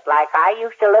 Just like I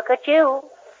used to look at you.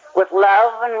 With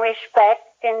love and respect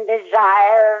and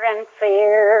desire and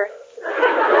fear.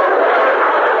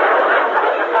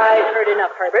 I've heard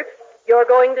enough, Herbert. You're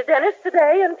going to Dennis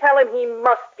today and tell him he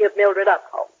must give Mildred up.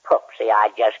 Oh, Poopsie, I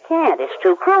just can't. It's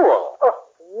too cruel. Oh,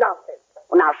 nonsense.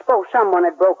 Well, now, suppose someone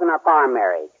had broken up our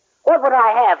marriage. What would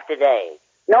I have today?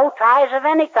 No ties of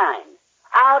any kind.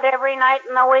 Out every night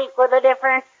in the week with a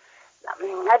different...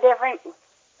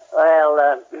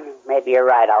 Well, maybe you're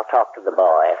right. I'll talk to the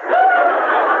boy.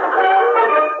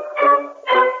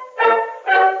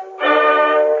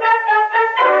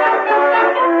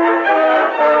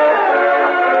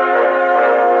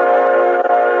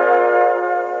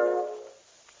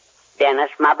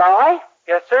 Dennis, my boy?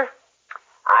 Yes, sir?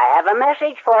 I have a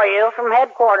message for you from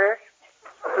headquarters.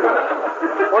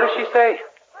 What does she say?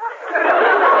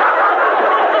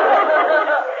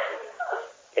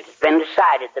 It's been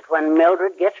decided that when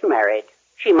Mildred gets married,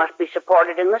 she must be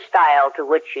supported in the style to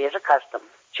which she is accustomed.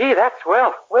 Gee, that's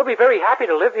swell. We'll be very happy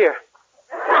to live here.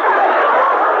 I'm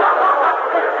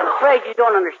afraid you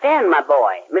don't understand, my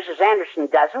boy. Mrs. Anderson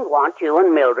doesn't want you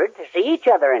and Mildred to see each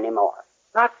other anymore.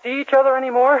 Not see each other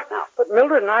anymore? No. But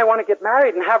Mildred and I want to get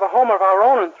married and have a home of our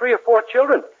own and 3 or 4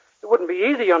 children. It wouldn't be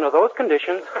easy under those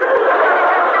conditions.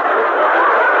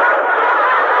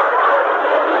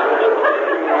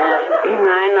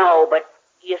 I know, but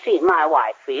you see, my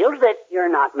wife feels that you're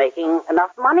not making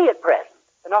enough money at present.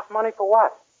 Enough money for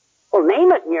what? Well,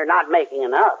 name it and you're not making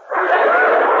enough.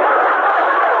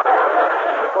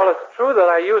 Well, it's true that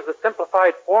I use the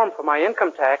simplified form for my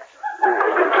income tax.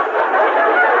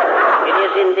 It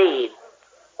is indeed.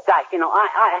 Gosh, you know,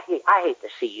 I hate to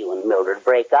see you and Mildred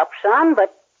break up, son,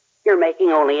 but you're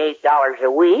making only $8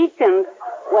 a week, and,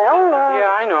 well,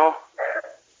 Yeah, I know.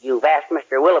 You've asked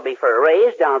Mr. Willoughby for a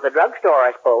raise down at the drugstore,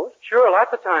 I suppose. Sure,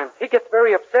 lots of times. He gets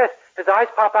very upset. His eyes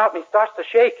pop out and he starts to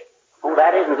shake. Oh,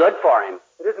 that isn't good for him.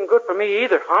 It isn't good for me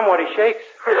either. I'm what he shakes.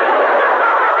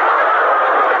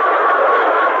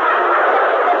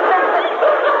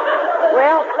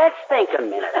 Well, let's think a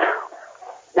minute now.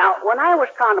 Now, when I was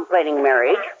contemplating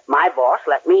marriage, my boss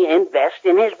let me invest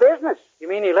in his business. You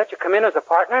mean he let you come in as a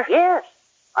partner? Yes.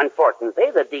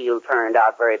 Unfortunately, the deal turned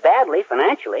out very badly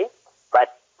financially, but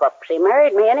Pupsy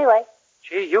married me anyway.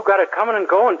 Gee, you got it coming and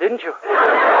going, didn't you?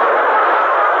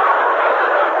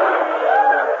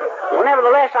 Well,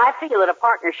 nevertheless, I feel that a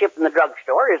partnership in the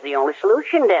drugstore is the only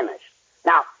solution, Dennis.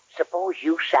 Now, suppose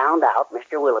you sound out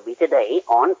Mr. Willoughby today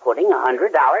on putting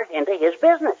 $100 into his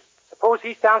business. Suppose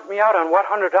he sounds me out on what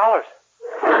 $100?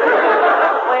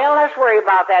 Well, let's worry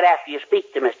about that after you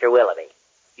speak to Mr. Willoughby.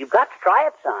 You've got to try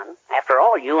it, son. After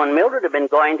all, you and Mildred have been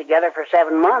going together for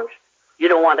 7 months. You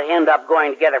don't want to end up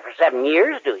going together for 7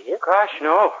 years, do you? Gosh,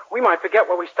 no. We might forget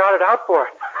what we started out for.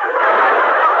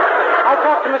 I'll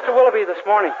talk to Mr. Willoughby this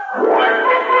morning.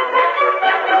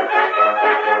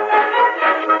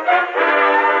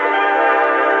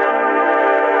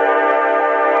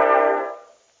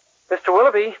 Mr.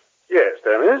 Willoughby? Yes,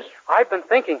 Dennis? I've been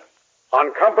thinking.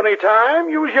 On company time,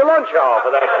 use your lunch hour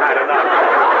for that kind of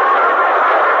nonsense.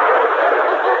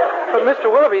 But,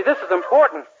 Mr. Willoughby, this is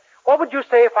important. What would you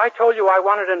say if I told you I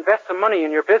wanted to invest some money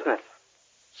in your business?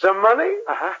 Some money?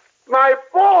 Uh-huh. My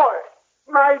boy!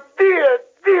 My dear,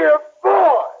 dear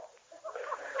boy!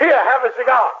 Here, have a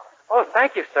cigar. Oh,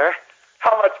 thank you, sir.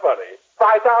 How much money?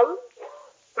 5,000?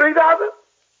 3,000?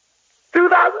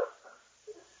 2,000?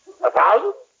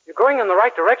 1,000? You're going in the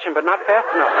right direction, but not fast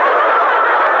enough.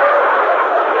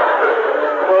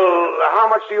 Well, how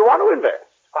much do you want to invest?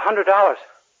 $100.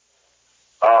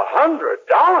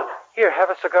 $100? Here, have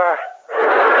a cigar.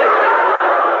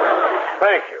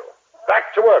 Thank you.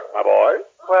 Back to work, my boy.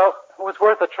 Well, it was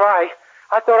worth a try.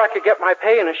 I thought I could get my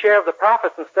pay and a share of the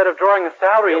profits instead of drawing a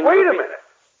salary. And Wait a minute.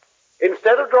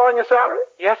 Instead of drawing a salary?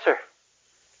 Yes, sir.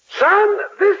 Son,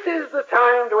 this is the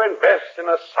time to invest in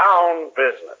a sound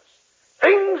business.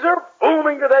 Things are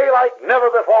booming today like never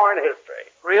before in history.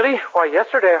 Really? Why,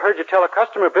 yesterday I heard you tell a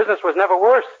customer business was never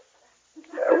worse.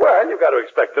 Well, you've got to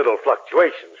expect little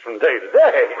fluctuations from day to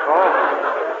day.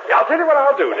 Oh. I'll tell you what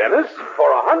I'll do, Dennis. For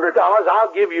 $100,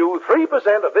 I'll give you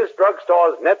 3% of this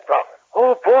drugstore's net profit.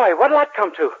 Oh, boy, what'll that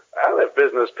come to? Well, if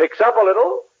business picks up a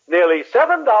little, nearly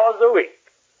 $7 a week.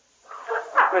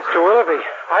 Mr. Willoughby,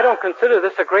 I don't consider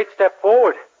this a great step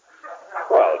forward.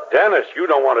 Well, Dennis, you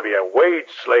don't want to be a wage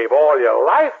slave all your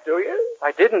life, do you?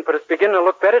 I didn't, but it's beginning to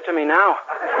look better to me now.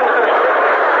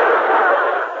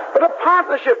 But a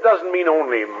partnership doesn't mean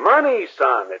only money,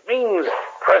 son. It means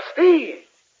prestige.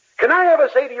 Can I ever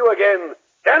say to you again,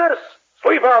 Dennis,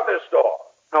 sweep out this store?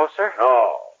 No, sir.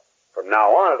 No. From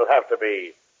now on, it'll have to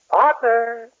be,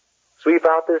 partner, sweep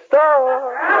out this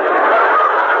store.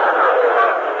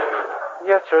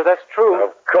 Yes, sir, that's true.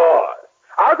 Of course.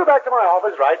 I'll go back to my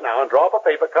office right now and draw up a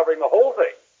paper covering the whole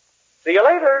thing. See you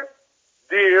later,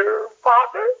 dear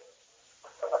partner.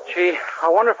 Gee, I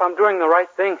wonder if I'm doing the right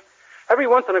thing. Every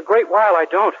once in a great while I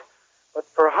don't. But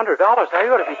for $100, I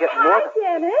ought to be getting more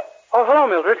than... Dennis. Oh, hello,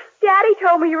 Mildred. Daddy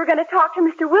told me you were going to talk to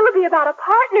Mr. Willoughby about a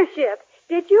partnership.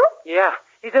 Did you? Yeah,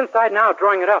 he's inside now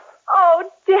drawing it up. Oh,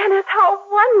 Dennis, how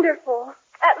wonderful.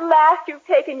 At last you've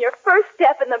taken your first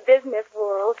step in the business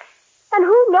world. And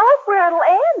who knows where it'll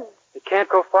end? It can't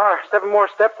go far. 7 more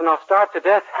steps and I'll starve to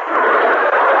death.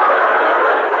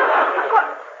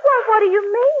 What do you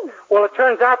mean? Well, it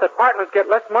turns out that partners get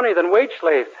less money than wage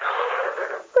slaves.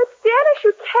 But, Dennis,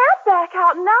 you can't back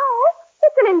out now.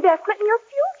 It's an investment in your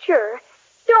future.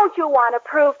 Don't you want to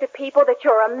prove to people that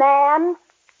you're a man?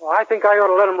 Well, I think I ought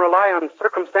to let them rely on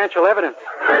circumstantial evidence.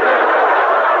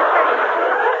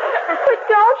 But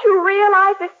don't you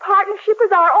realize this partnership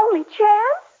is our only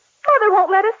chance? Mother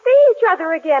won't let us see each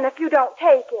other again if you don't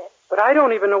take it. But I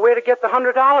don't even know where to get the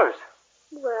 $100.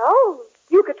 Well,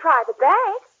 you could try the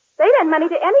bank. They lend money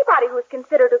to anybody who is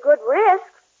considered a good risk,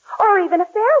 or even a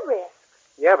fair risk.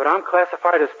 Yeah, but I'm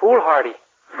classified as foolhardy.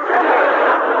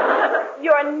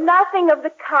 You're nothing of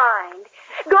the kind.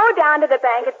 Go down to the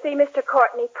bank and see Mr.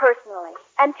 Courtney personally,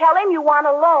 and tell him you want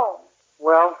a loan.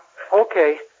 Well,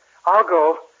 okay, I'll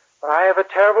go. But I have a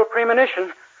terrible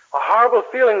premonition, a horrible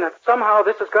feeling that somehow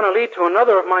this is going to lead to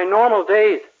another of my normal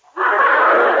days.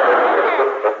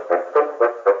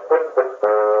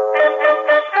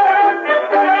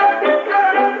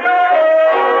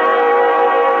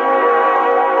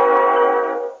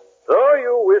 So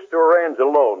you wish to arrange a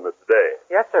loan, Mr. Day?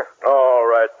 Yes, sir. All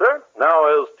right, sir. Now,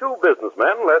 as 2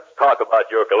 businessmen, let's talk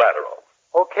about your collateral.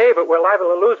 Okay, but we're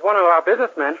liable to lose one of our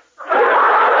businessmen.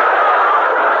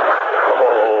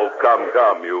 Oh, come.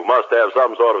 You must have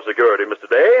some sort of security, Mr.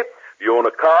 Day. You own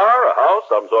a car, a house,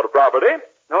 some sort of property?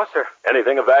 No, sir.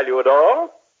 Anything of value at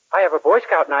all? I have a Boy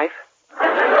Scout knife.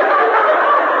 That's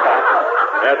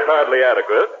hardly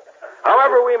adequate.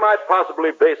 However, we might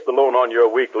possibly base the loan on your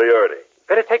weekly earnings.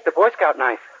 Better take the Boy Scout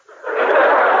knife.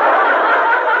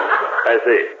 I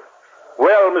see.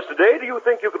 Well, Mr. Day, do you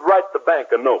think you could write the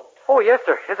bank a note? Oh, yes,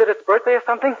 sir. Is it its birthday or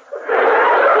something?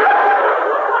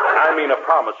 I mean a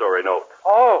promissory note.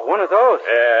 Oh, one of those.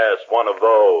 Yes, one of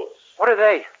those. What are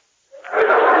they?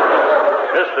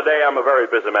 Mr. Day, I'm a very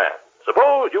busy man.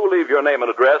 Suppose you leave your name and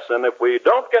address, and if we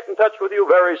don't get in touch with you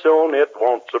very soon, it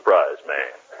won't surprise me.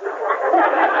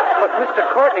 But, Mr.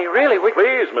 Courtney, really,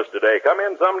 Please, Mr. Day, come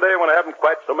in someday when I haven't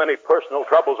quite so many personal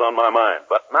troubles on my mind,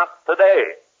 but not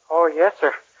today. Oh, yes,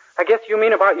 sir. I guess you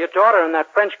mean about your daughter and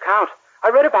that French count. I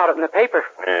read about it in the paper.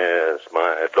 Yes,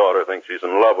 my daughter thinks she's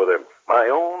in love with him. My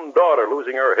own daughter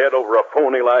losing her head over a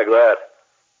pony like that.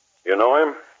 You know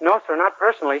him? No, sir, not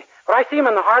personally. But I see him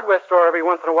in the hardware store every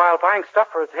once in a while buying stuff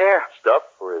for his hair. Stuff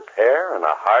for his hair in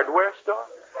a hardware store?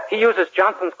 He uses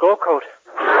Johnson's Glow Coat.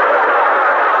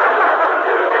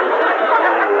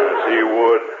 Yes, he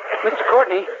would. Mr.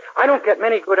 Courtney, I don't get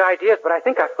many good ideas, but I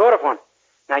think I've thought of one.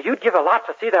 Now, you'd give a lot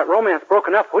to see that romance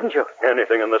broken up, wouldn't you?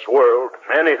 Anything in this world.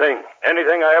 Anything.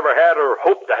 Anything I ever had or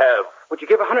hoped to have. Would you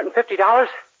give $150?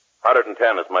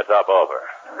 110 is my top offer.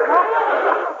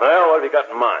 Well, what have you got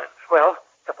in mind? Well,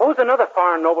 suppose another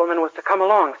foreign nobleman was to come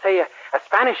along, say a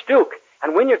Spanish duke,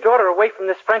 and win your daughter away from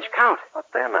this French count.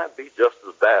 But then I'd be just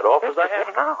as bad off as I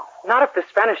am now. Not if the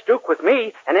Spanish duke was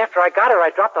me, and after I got her,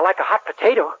 I dropped her like a hot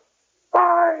potato.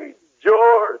 By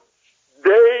George,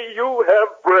 Day, you have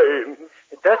brains.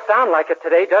 It does sound like it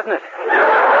today, doesn't it?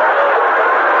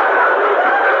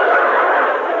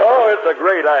 Oh, it's a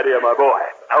great idea, my boy.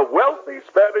 A wealthy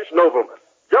Spanish nobleman.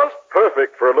 Just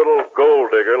perfect for a little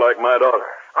gold digger like my daughter.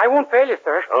 I won't fail you,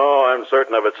 sir. Oh, I'm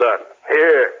certain of it, son.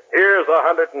 Here's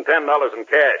 $110 in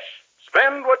cash.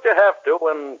 Spend what you have to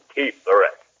and keep the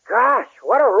rest. Gosh,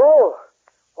 what a roll.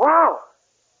 Wow.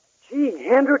 Gee,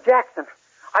 Andrew Jackson.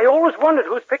 I always wondered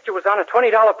whose picture was on a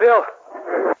 $20 bill.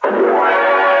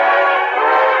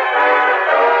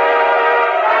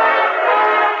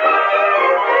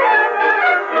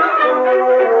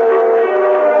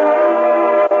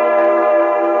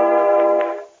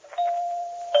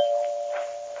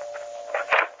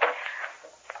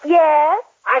 Yes?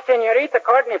 Senorita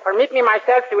Courtney, permit me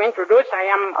myself to introduce. I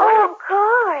am... Oh, of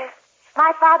course.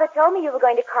 My father told me you were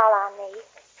going to call on me.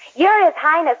 You're His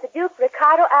Highness, the Duke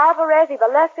Ricardo Alvarez y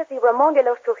Velasquez y Ramon de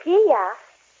los Trujillo.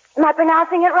 Am I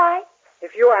pronouncing it right?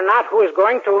 If you are not, who is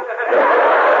going to?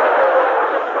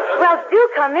 Well, do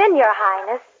come in, Your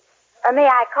Highness. Or may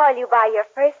I call you by your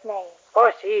first name?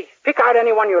 Oh, see. Pick out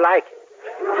anyone you like.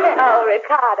 Oh,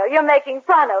 Ricardo, you're making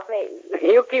fun of me.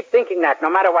 You keep thinking that, no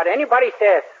matter what anybody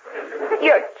says.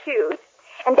 You're cute.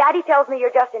 And Daddy tells me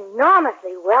you're just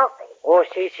enormously wealthy. Oh,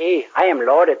 see. I am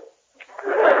loaded.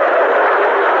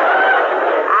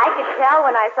 I could tell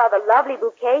when I saw the lovely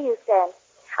bouquet you sent.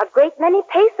 A great many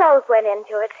pesos went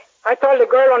into it. I told the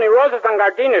girl only roses and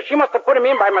gardenias. She must have put him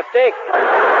in by mistake.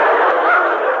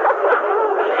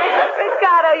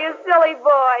 you silly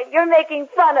boy. You're making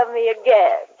fun of me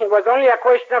again. It was only a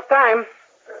question of time.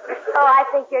 Oh, I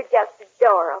think you're just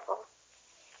adorable.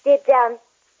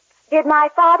 Did my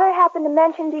father happen to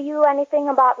mention to you anything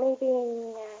about me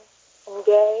being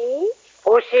engaged?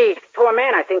 Oh, see, to a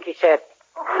man, I think he said.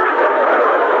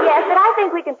 Yes, but I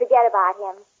think we can forget about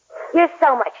him. You're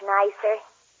so much nicer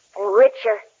and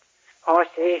richer. Oh,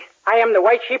 see, I am the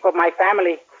white sheep of my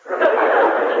family.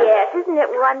 Yes, isn't it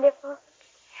wonderful?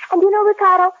 And you know,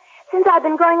 Ricardo, since I've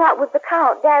been going out with the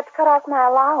Count, Dad's cut off my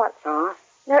allowance. Huh?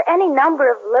 There are any number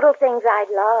of little things I'd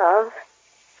love.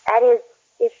 That is,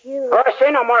 if you... Oh,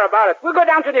 say no more about it. We'll go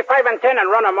down to the 5 and 10 and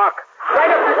run amok.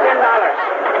 Right up to $10.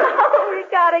 Oh,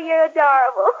 Ricardo, you're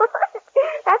adorable.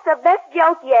 That's the best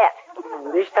joke yet.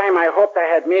 This time I hoped I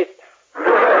had missed.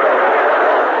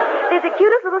 There's the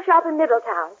cutest little shop in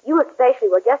Middletown. You especially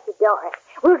will just adore it.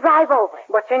 We'll drive over.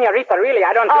 But, Senorita, really,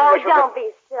 I don't think we should... Oh, don't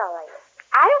be silly.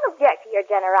 I don't object to your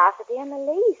generosity in the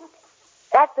least.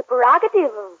 That's the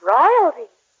prerogative of royalty.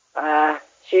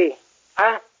 See.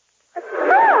 Huh?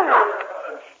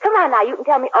 Come on now, you can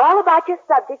tell me all about your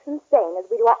subjects in Spain as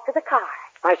we walk to the car.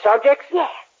 My subjects?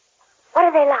 Yes. What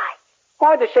are they like?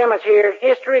 Oh, the same as here.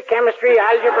 History, chemistry,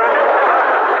 algebra.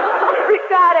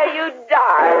 Ricardo, you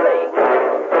darling.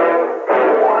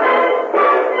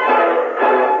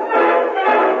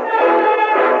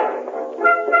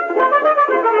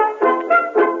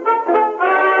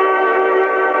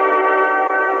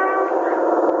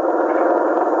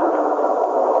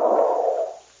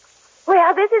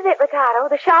 Well, this is it, Ricardo,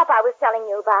 the shop I was telling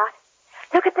you about.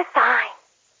 Look at the sign.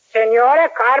 Senora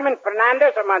Carmen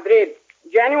Fernandez of Madrid.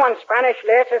 Genuine Spanish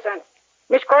laces and...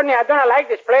 Miss Courtney, I don't like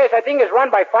this place. I think it's run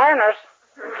by foreigners.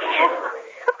 Yes,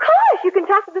 of course. You can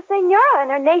talk to the senora in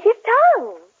her native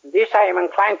tongue. This I am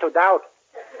inclined to doubt.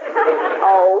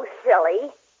 Oh,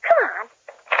 silly. Come on.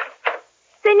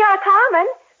 Senora Carmen,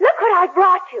 look what I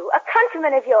brought you. A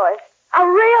countryman of yours. A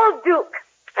real duke.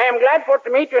 I am glad for to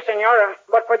meet you, senora.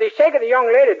 But for the sake of the young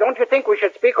lady, don't you think we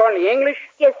should speak only English?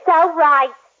 You're so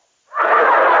right.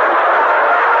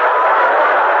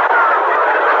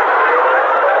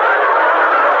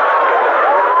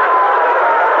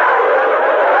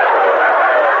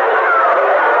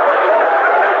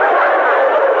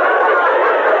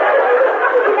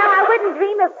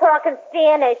 Talking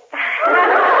Spanish.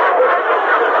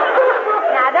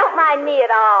 Now, don't mind me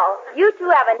at all. You two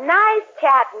have a nice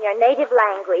chat in your native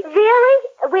language. Really?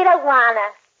 We don't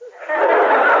wanna.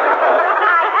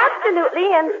 I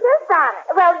absolutely insist on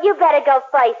it. Well, you better go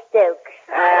first, Duke.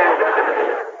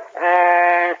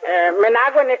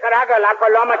 Managua, Nicaragua, La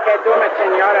Paloma, Quedume,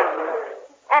 senora.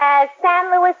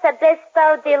 San Luis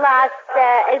Obispo de los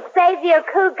Xavier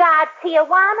Cugat,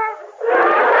 Tijuana.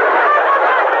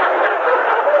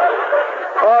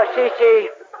 Oh, si.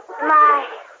 My,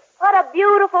 what a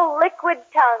beautiful liquid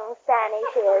tongue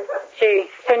Spanish is. Si,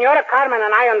 Senora Carmen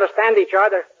and I understand each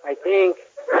other, I think.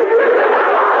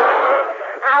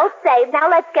 I'll say. Now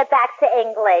let's get back to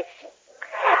English.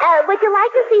 Would you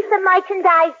like to see some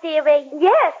merchandise, dearie?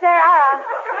 Yes, there are.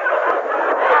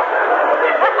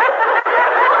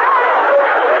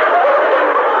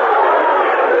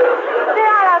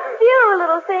 Few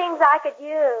little things I could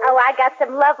use. Oh, I got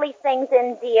some lovely things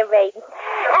in, dearie.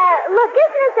 Look,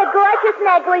 isn't this a gorgeous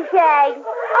negligee?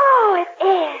 Oh, it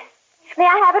is. May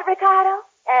I have it, Ricardo?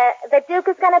 The Duke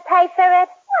is going to pay for it?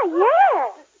 Why,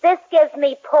 yes. This gives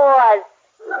me pause.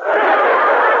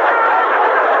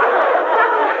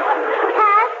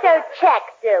 Cash or check,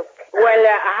 Duke? Well,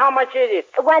 how much is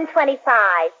it? $125.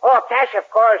 Oh, cash, of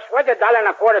course. What's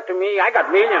 $1.25 to me? I got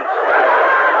millions.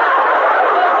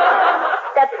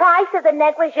 The price of the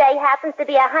negligee happens to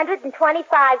be $125.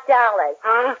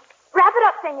 Huh? Wrap it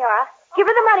up, senora. Give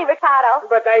her the money, Ricardo.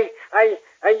 But Give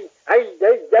it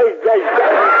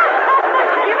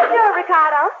to her,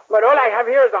 Ricardo. But all I have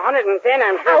here is 110,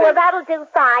 I'm sure. Oh, well, that'll do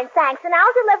fine, thanks. And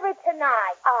I'll deliver it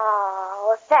tonight.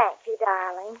 Oh, thank you,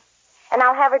 darling. And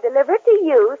I'll have her deliver it to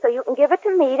you so you can give it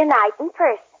to me tonight in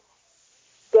person.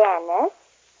 Dennis?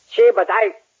 See, but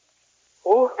I...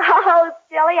 Who? Oh,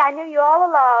 silly, I knew you all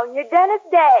along. You're Dennis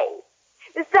Day,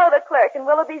 the soda clerk in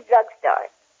Willoughby's drugstore.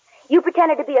 You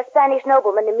pretended to be a Spanish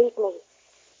nobleman to meet me.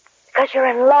 Because you're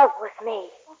in love with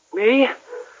me. Me?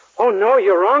 Oh, no,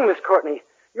 you're wrong, Miss Courtney.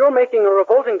 You're making a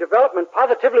revolting development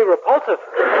positively repulsive.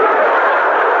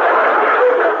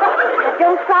 Now,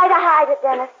 don't try to hide it,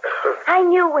 Dennis. I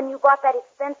knew when you bought that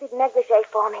expensive negligee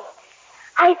for me.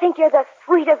 I think you're the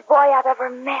sweetest boy I've ever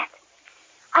met.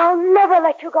 I'll never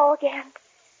let you go again.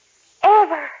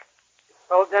 Ever.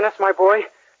 Well, Dennis, my boy,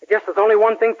 I guess there's only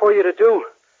one thing for you to do.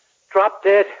 Drop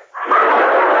dead.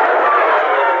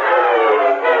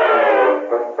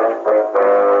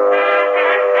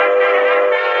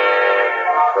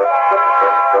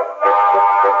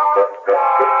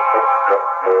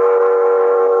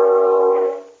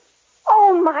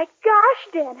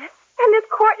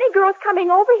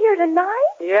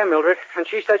 Mildred, and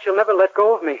she said she'll never let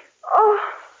go of me. Oh,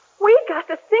 we got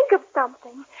to think of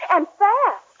something, and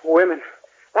fast. Women.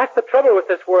 That's the trouble with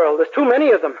this world. There's too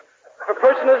many of them. If a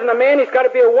person isn't a man, he's got to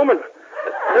be a woman.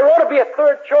 There ought to be a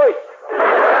third choice.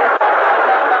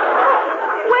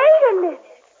 Wait a minute.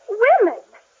 Women.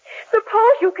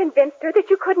 Suppose you convinced her that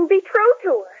you couldn't be true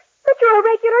to her. That you're a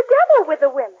regular devil with the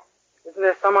women. Isn't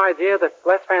there some idea that's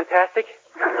less fantastic?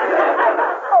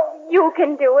 Oh, you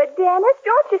can do it, Dennis.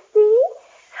 Don't you see?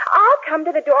 I'll come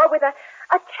to the door with a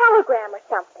telegram or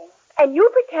something. And you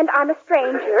pretend I'm a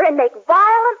stranger and make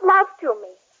violent love to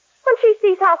me. When she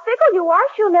sees how fickle you are,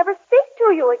 she'll never speak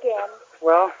to you again.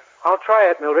 Well, I'll try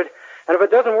it, Mildred. And if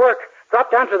it doesn't work, drop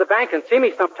down to the bank and see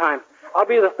me sometime. I'll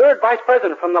be the third vice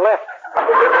president from the left.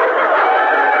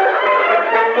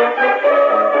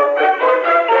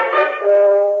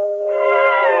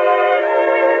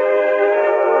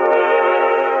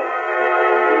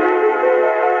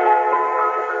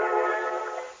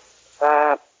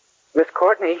 Miss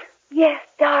Courtney? Yes,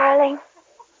 darling.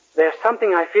 There's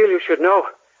something I feel you should know.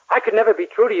 I could never be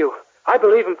true to you. I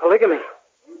believe in polygamy.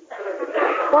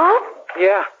 What?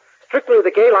 Yeah. Strictly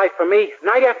the gay life for me.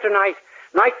 Night after night.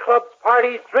 Nightclubs,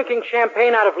 parties, drinking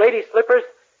champagne out of ladies' slippers.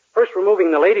 First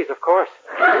removing the ladies, of course.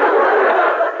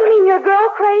 You mean you're girl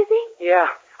crazy? Yeah.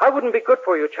 I wouldn't be good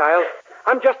for you, child.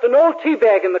 I'm just an old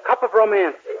teabag in the cup of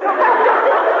romance.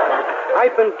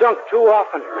 I've been dunked too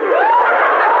often.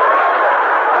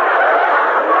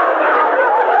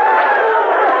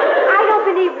 I don't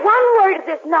believe one word of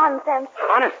this nonsense.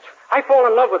 Honest. I fall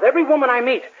in love with every woman I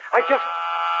meet. I just...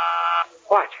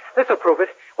 Watch. This'll prove it.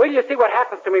 Wait till you see what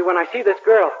happens to me when I see this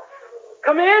girl.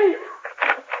 Come in.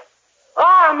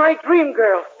 Ah, my dream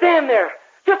girl. Stand there.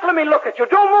 Just let me look at you.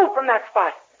 Don't move from that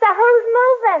spot. So who's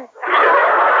moving?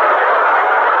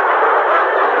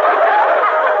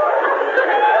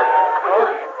 Oh,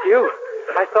 it's you.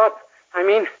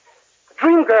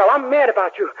 Dream girl, I'm mad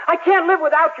about you. I can't live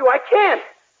without you. I can't.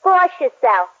 Force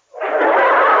yourself.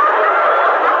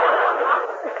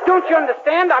 Don't you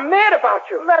understand? I'm mad about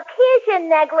you. Look, here's your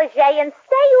negligee and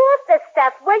stay off the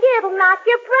stuff, will you? It'll knock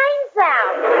your brains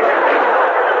out.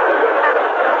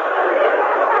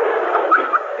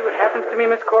 See what happens to me,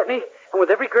 Miss Courtney? And with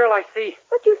every girl I see.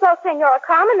 But you saw Senora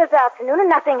Carmen this afternoon and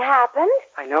nothing happened.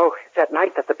 I know. It's at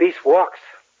night that the beast walks.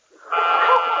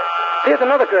 Here's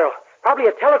another girl. Probably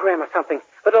a telegram or something.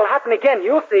 But it'll happen again.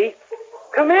 You'll see.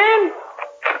 Come in.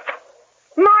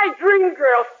 My dream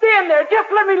girl. Stand there.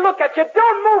 Just let me look at you.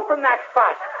 Don't move from that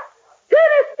spot.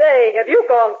 Dennis Day, have you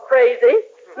gone crazy?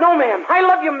 No, ma'am. I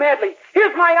love you madly.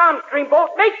 Here's my arm,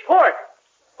 Dreamboat. Make port.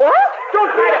 What?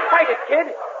 Don't try to fight it,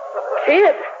 kid.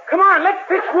 Kid? Come on, let's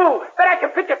pitch woo. Bet I can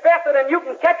pitch it faster than you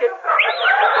can catch it.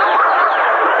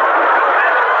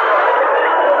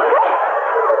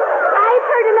 I've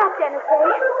heard enough, Dennis Day.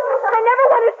 I never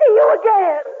want to see you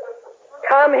again.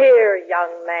 Come here,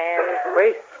 young man.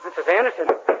 Wait, Mrs. Anderson.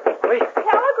 Wait.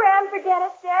 Telegram for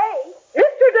Dennis Day.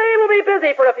 Mr. Day will be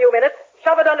busy for a few minutes.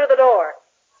 Shove it under the door.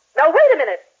 Now, wait a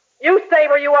minute. You stay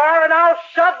where you are, and I'll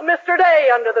shove Mr. Day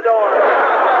under the door.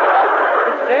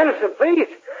 Mrs. Anderson, please.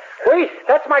 Wait,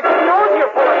 that's my good nose you're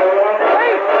pulling.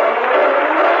 Wait!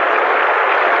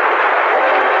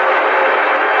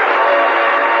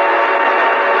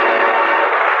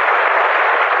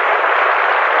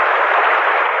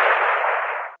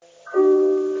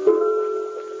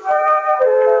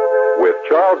 With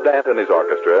Charles Dant and his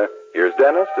orchestra, here's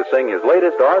Dennis to sing his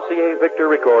latest RCA Victor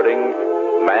recording,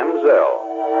 Mamselle.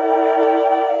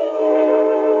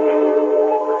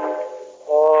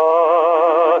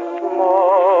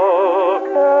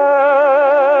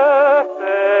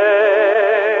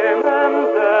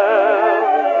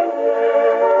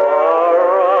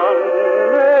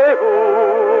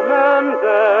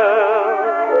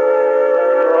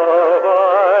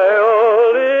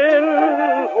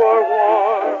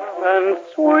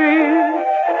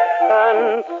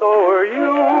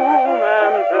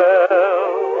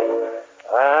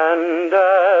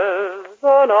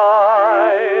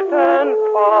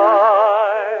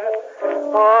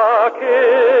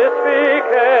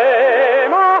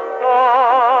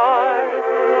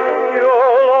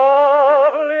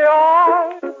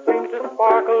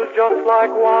 Just like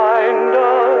wine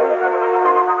does,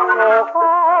 no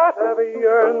heart ever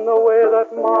yearned the way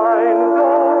that mine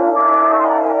does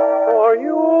for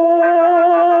you.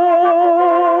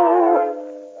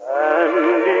 And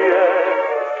yet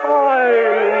I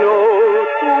know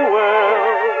too well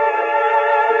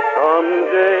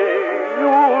someday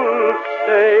you'll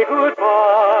say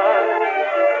goodbye.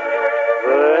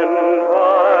 Then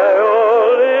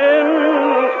violins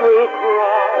will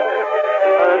cry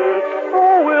and so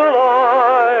will I,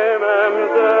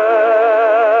 Mamselle.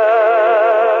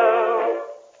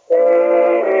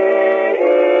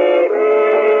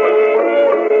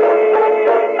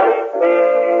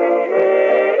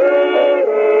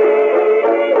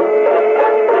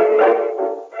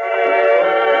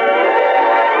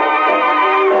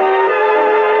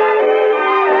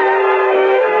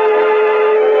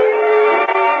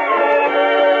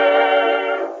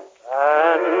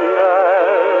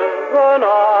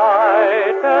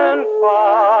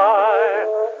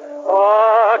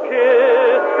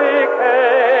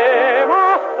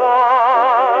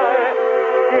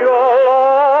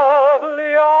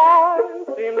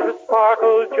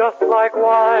 like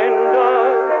wine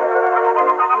does.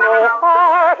 No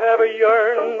heart ever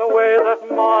yearned the way that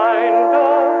mine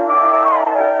does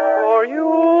for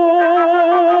you.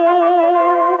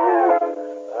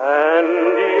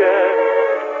 And yet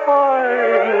I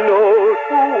know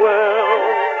too well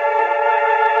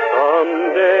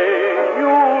someday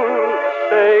you'll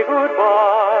say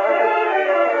goodbye.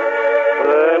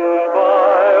 Then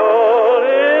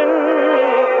violins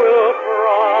will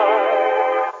cry,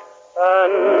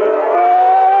 and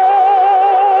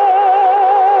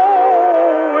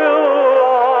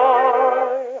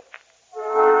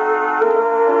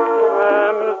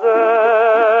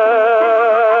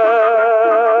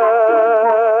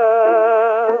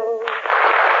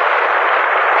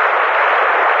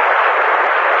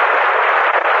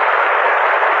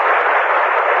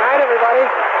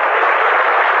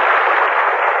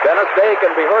Dennis Day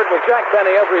can be heard with Jack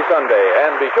Benny every Sunday,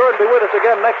 and be sure to be with us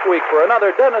again next week for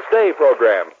another Dennis Day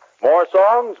program. More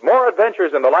songs, more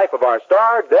adventures in the life of our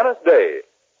star, Dennis Day.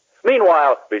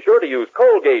 Meanwhile, be sure to use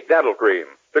Colgate Dental Cream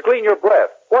to clean your breath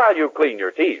while you clean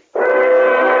your teeth.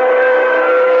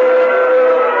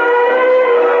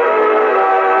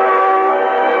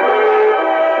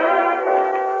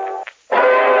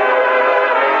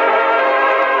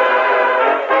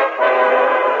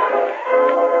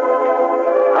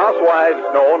 Housewives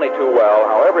know only too well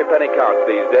how every penny counts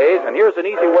these days, and here's an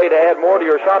easy way to add more to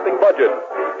your shopping budget.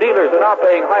 Dealers are now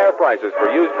paying higher prices for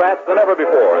used fats than ever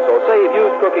before, so save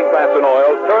used cooking fats and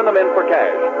oils, turn them in for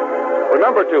cash.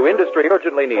 Remember, too, industry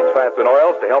urgently needs fats and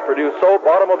oils to help produce soap,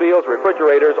 automobiles,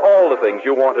 refrigerators, all the things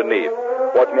you want and need.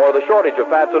 What's more, the shortage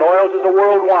of fats and oils is a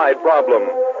worldwide problem.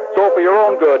 So for your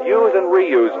own good, use and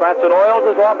reuse fats and oils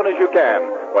as often as you can.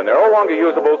 When they're no longer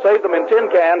usable, save them in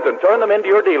tin cans and turn them into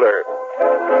your dealer.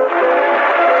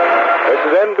 This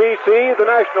is NBC, the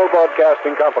National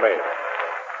Broadcasting Company.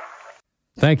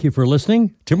 Thank you for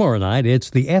listening. Tomorrow night, it's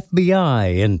the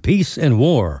FBI in Peace and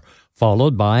War,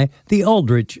 followed by the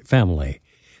Aldrich Family.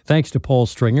 Thanks to Paul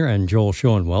Stringer and Joel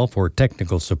Schoenwell for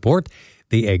technical support.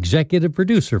 The executive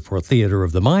producer for Theater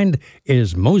of the Mind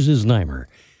is Moses Neimer.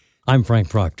 I'm Frank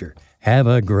Proctor. Have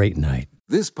a great night.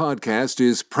 This podcast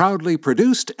is proudly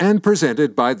produced and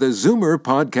presented by the Zoomer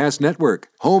Podcast Network,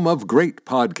 home of great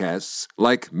podcasts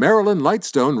like Marilyn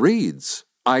Lightstone Reads,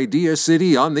 Idea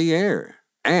City on the Air,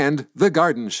 and The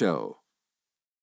Garden Show.